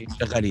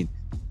وشغالين.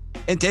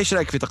 أنت إيش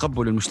رأيك في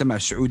تقبل المجتمع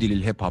السعودي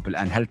للهيب هوب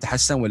الآن؟ هل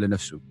تحسن ولا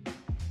نفسه؟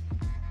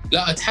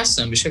 لا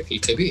أتحسن بشكل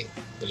كبير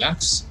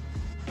بالعكس.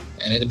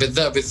 يعني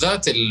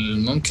بالذات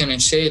ممكن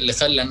الشيء اللي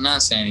خلى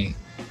الناس يعني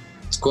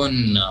تكون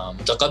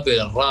متقبل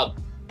الراب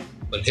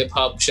والهيب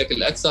هوب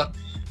بشكل أكثر،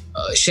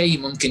 شيء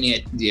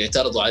ممكن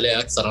يعترضوا عليه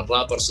أكثر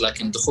الرابرز،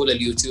 لكن دخول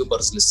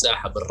اليوتيوبرز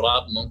للساحة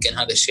بالراب ممكن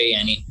هذا الشيء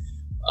يعني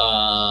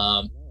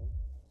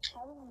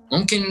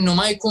ممكن إنه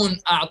ما يكون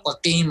أعطى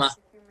قيمة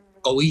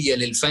قوية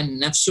للفن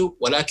نفسه،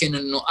 ولكن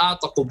إنه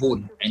أعطى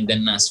قبول عند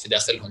الناس في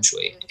داخلهم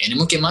شوية. يعني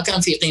ممكن ما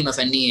كان في قيمة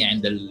فنية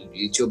عند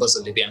اليوتيوبرز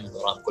اللي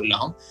بيعملوا راب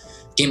كلهم،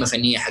 قيمة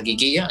فنية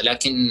حقيقية،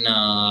 لكن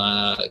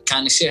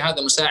كان الشيء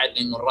هذا مساعد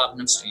لأنه الراب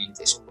نفسه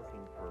ينتشر.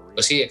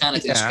 بس هي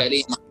كانت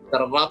الإشكالية مع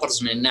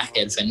الرابرز من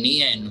الناحية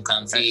الفنية، إنه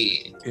كان في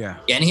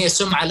يعني هي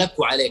سمعة لك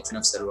وعليك في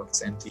نفس الوقت.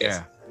 فهمت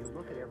كيف؟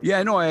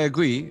 Yeah, no, I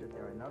agree.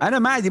 أنا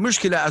ما عندي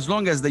مشكلة as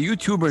long as the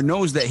YouTuber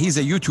knows that he's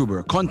a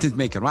YouTuber, content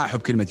maker. ما أحب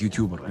كلمة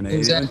YouTuber.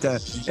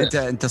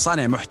 أنت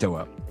صانع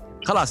محتوى.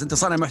 خلاص أنت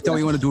صانع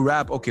محتوى. You want to do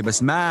rap, okay.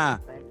 بس ما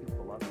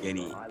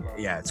يعني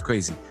yeah, it's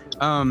crazy.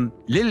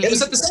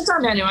 بس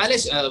السنتان يعني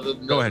معلش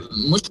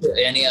مش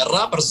يعني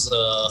الرابرز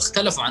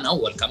اختلفوا عن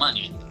أول كمان.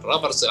 يعني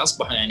الرابرز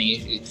أصبحوا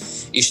يعني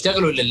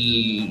يشتغلوا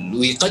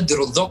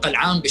ويقدروا الذوق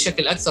العام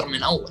بشكل أكثر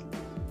من أول.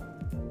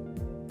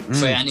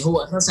 فيعني هو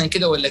أساساً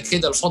كده ولا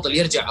كده الفضل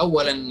يرجع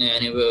أولاً،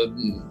 يعني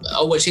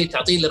أول شيء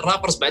تعطيه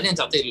للرابرز بعدين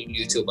تعطيه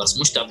لليوتيوبرز،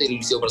 مش تعطيه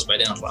لليوتيوبرز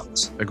بعدين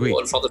الرابرز. هو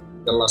الفضل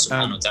الله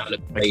سبحانه وتعالى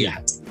بأي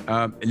أحد.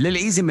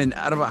 للإيزي من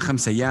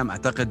 4-5 أيام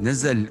أعتقد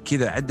نزل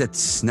كذا عدة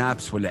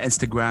سنابس ولا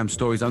إنستغرام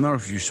ستوريز. I don't know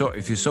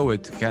if you saw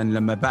it. كان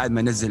لما بعد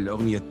ما نزل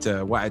أغنية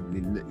وعد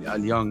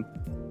لليونغ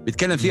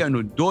بيتكلم فيها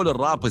إنه دول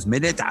الرابرز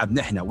بنتعب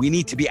نحن. We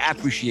need to be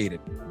appreciated.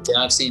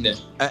 Yeah, I've seen that.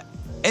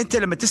 انت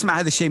لما تسمع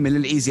هذا الشيء من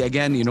الايزي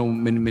اجين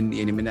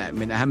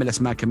من اهم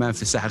الاسماء كمان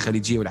في الساحه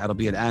الخليجيه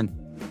والعربيه الان،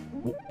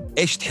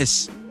 ايش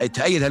تحس؟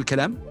 تؤيد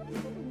هالكلام؟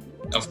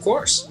 Of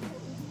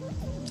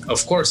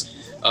course.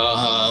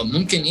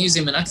 ممكن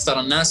ايزي من اكثر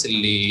الناس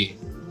اللي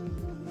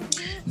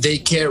they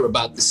care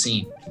about the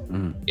scene.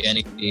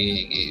 يعني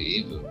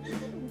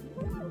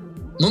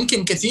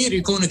ممكن كثير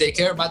يكونوا they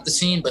care about the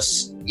scene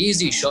بس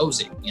easy shows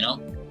it, you know.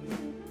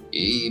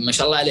 ما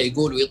شاء الله عليه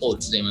يقول ويطول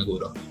زي ما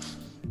يقولوا.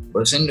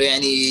 بس إنه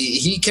يعني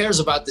he cares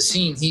about the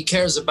scene, he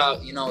cares about,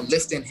 you know,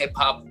 lifting hip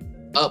hop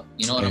up,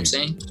 you know what I'm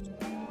saying?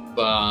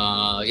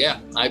 But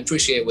yeah, I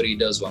appreciate what he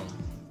does. Well,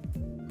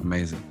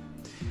 amazing.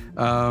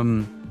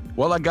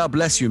 Well, God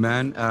bless you,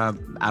 man.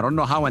 I don't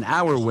know how an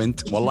hour went.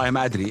 والله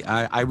ما أدري.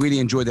 I really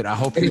enjoyed it. I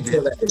hope you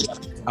did.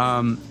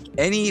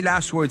 Any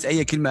last words?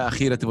 أي كلمة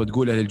أخيرة تبغى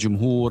تقولها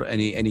للجمهور؟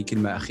 any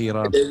كلمة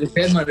أخيرة؟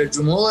 الكلمة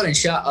للجمهور إن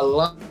شاء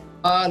الله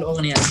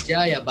الأغنية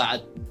الجاية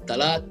بعد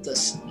 3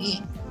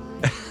 سنين.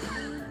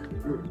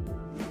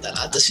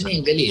 3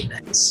 سنين قليل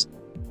أحس.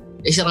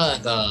 إيش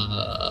رأيك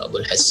أبو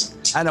الحس؟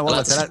 أنا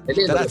والله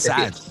 3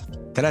 ساعات.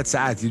 3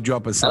 ساعات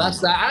يجوب الصلاة.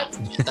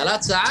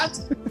 3 ساعات.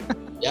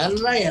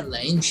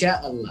 يلا إن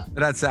شاء الله.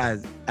 3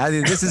 ساعات.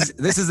 هذه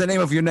this is the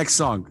name of your next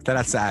song.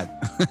 3 ساعات.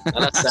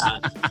 3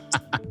 ساعات.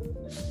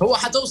 هو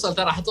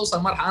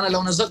حتوصل مرحلة أنا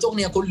لو نزلت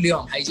أغنية كل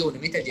يوم حيجوني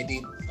متى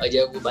جديد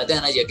أجي وبعدين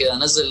أجي كذا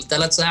أنزل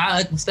 3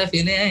 ساعات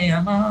مختفي ليه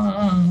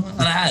أنا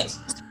عارف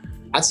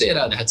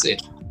حتصير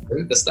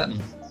تستنى.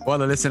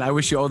 والله listen, I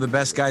wish you all the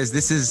best, guys.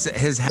 This is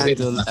his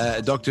handle,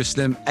 Dr.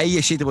 Slim.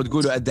 أي شيء تبغى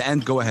تقوله at the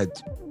end, go ahead.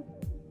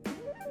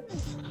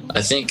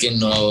 I think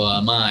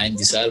إنه ما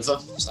عندي سالفة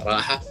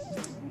صراحة.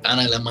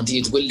 أنا لما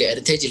تيجي تقول لي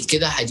ارتجل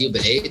كذا حجيب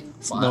العيد،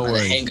 فأنا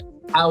الحين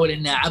أحاول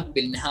إني أعبي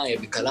النهاية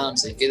بكلام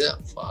زي كذا،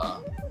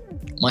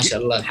 فما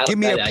شاء الله الحركة. Give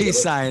me a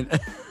peace sign.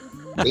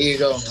 There you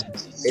go.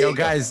 Yo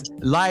guys,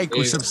 like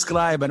and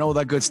subscribe and all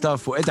that good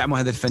stuff. وادعموا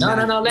هذا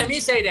الفنان. No. Let me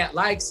say that.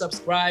 Like,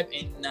 subscribe,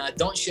 and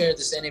don't share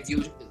this interview.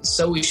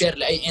 سوي share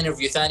لأي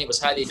interview ثاني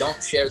بس هذه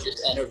don't share this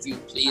interview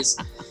please.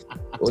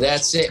 Well,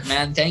 that's it,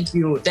 man.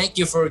 Thank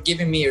you for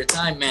giving me your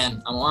time, man.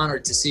 I'm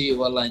honored to see you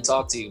والله and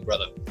talk to you,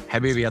 brother.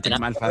 حبيبي يعطيك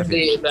الف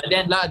عافية.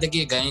 بعدين لا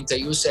دقيقة أنت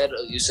you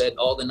said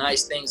all the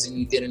nice things and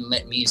you didn't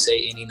let me say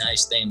any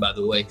nice thing, by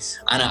the way.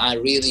 I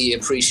really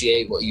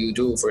appreciate what you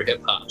do for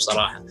hip hop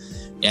صراحة.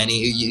 Yani,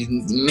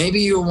 maybe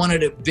you're one of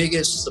the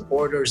biggest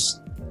supporters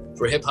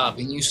for hip-hop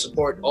and you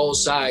support all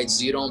sides.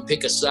 You don't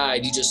pick a side.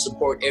 You just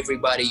support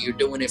everybody. You're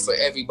doing it for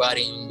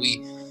everybody. And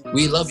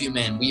we love you,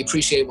 man. We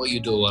appreciate what you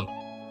do.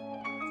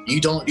 You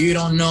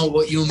don't know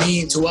what you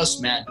mean to us,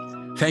 man.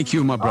 Thank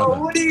you, my brother.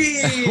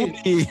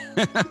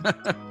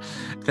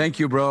 Thank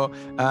you, bro.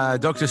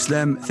 Dr.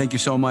 Slim, thank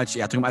you so much.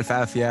 يعطيكم ألف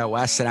عافية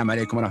والسلام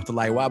عليكم ورحمة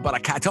الله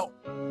وبركاته.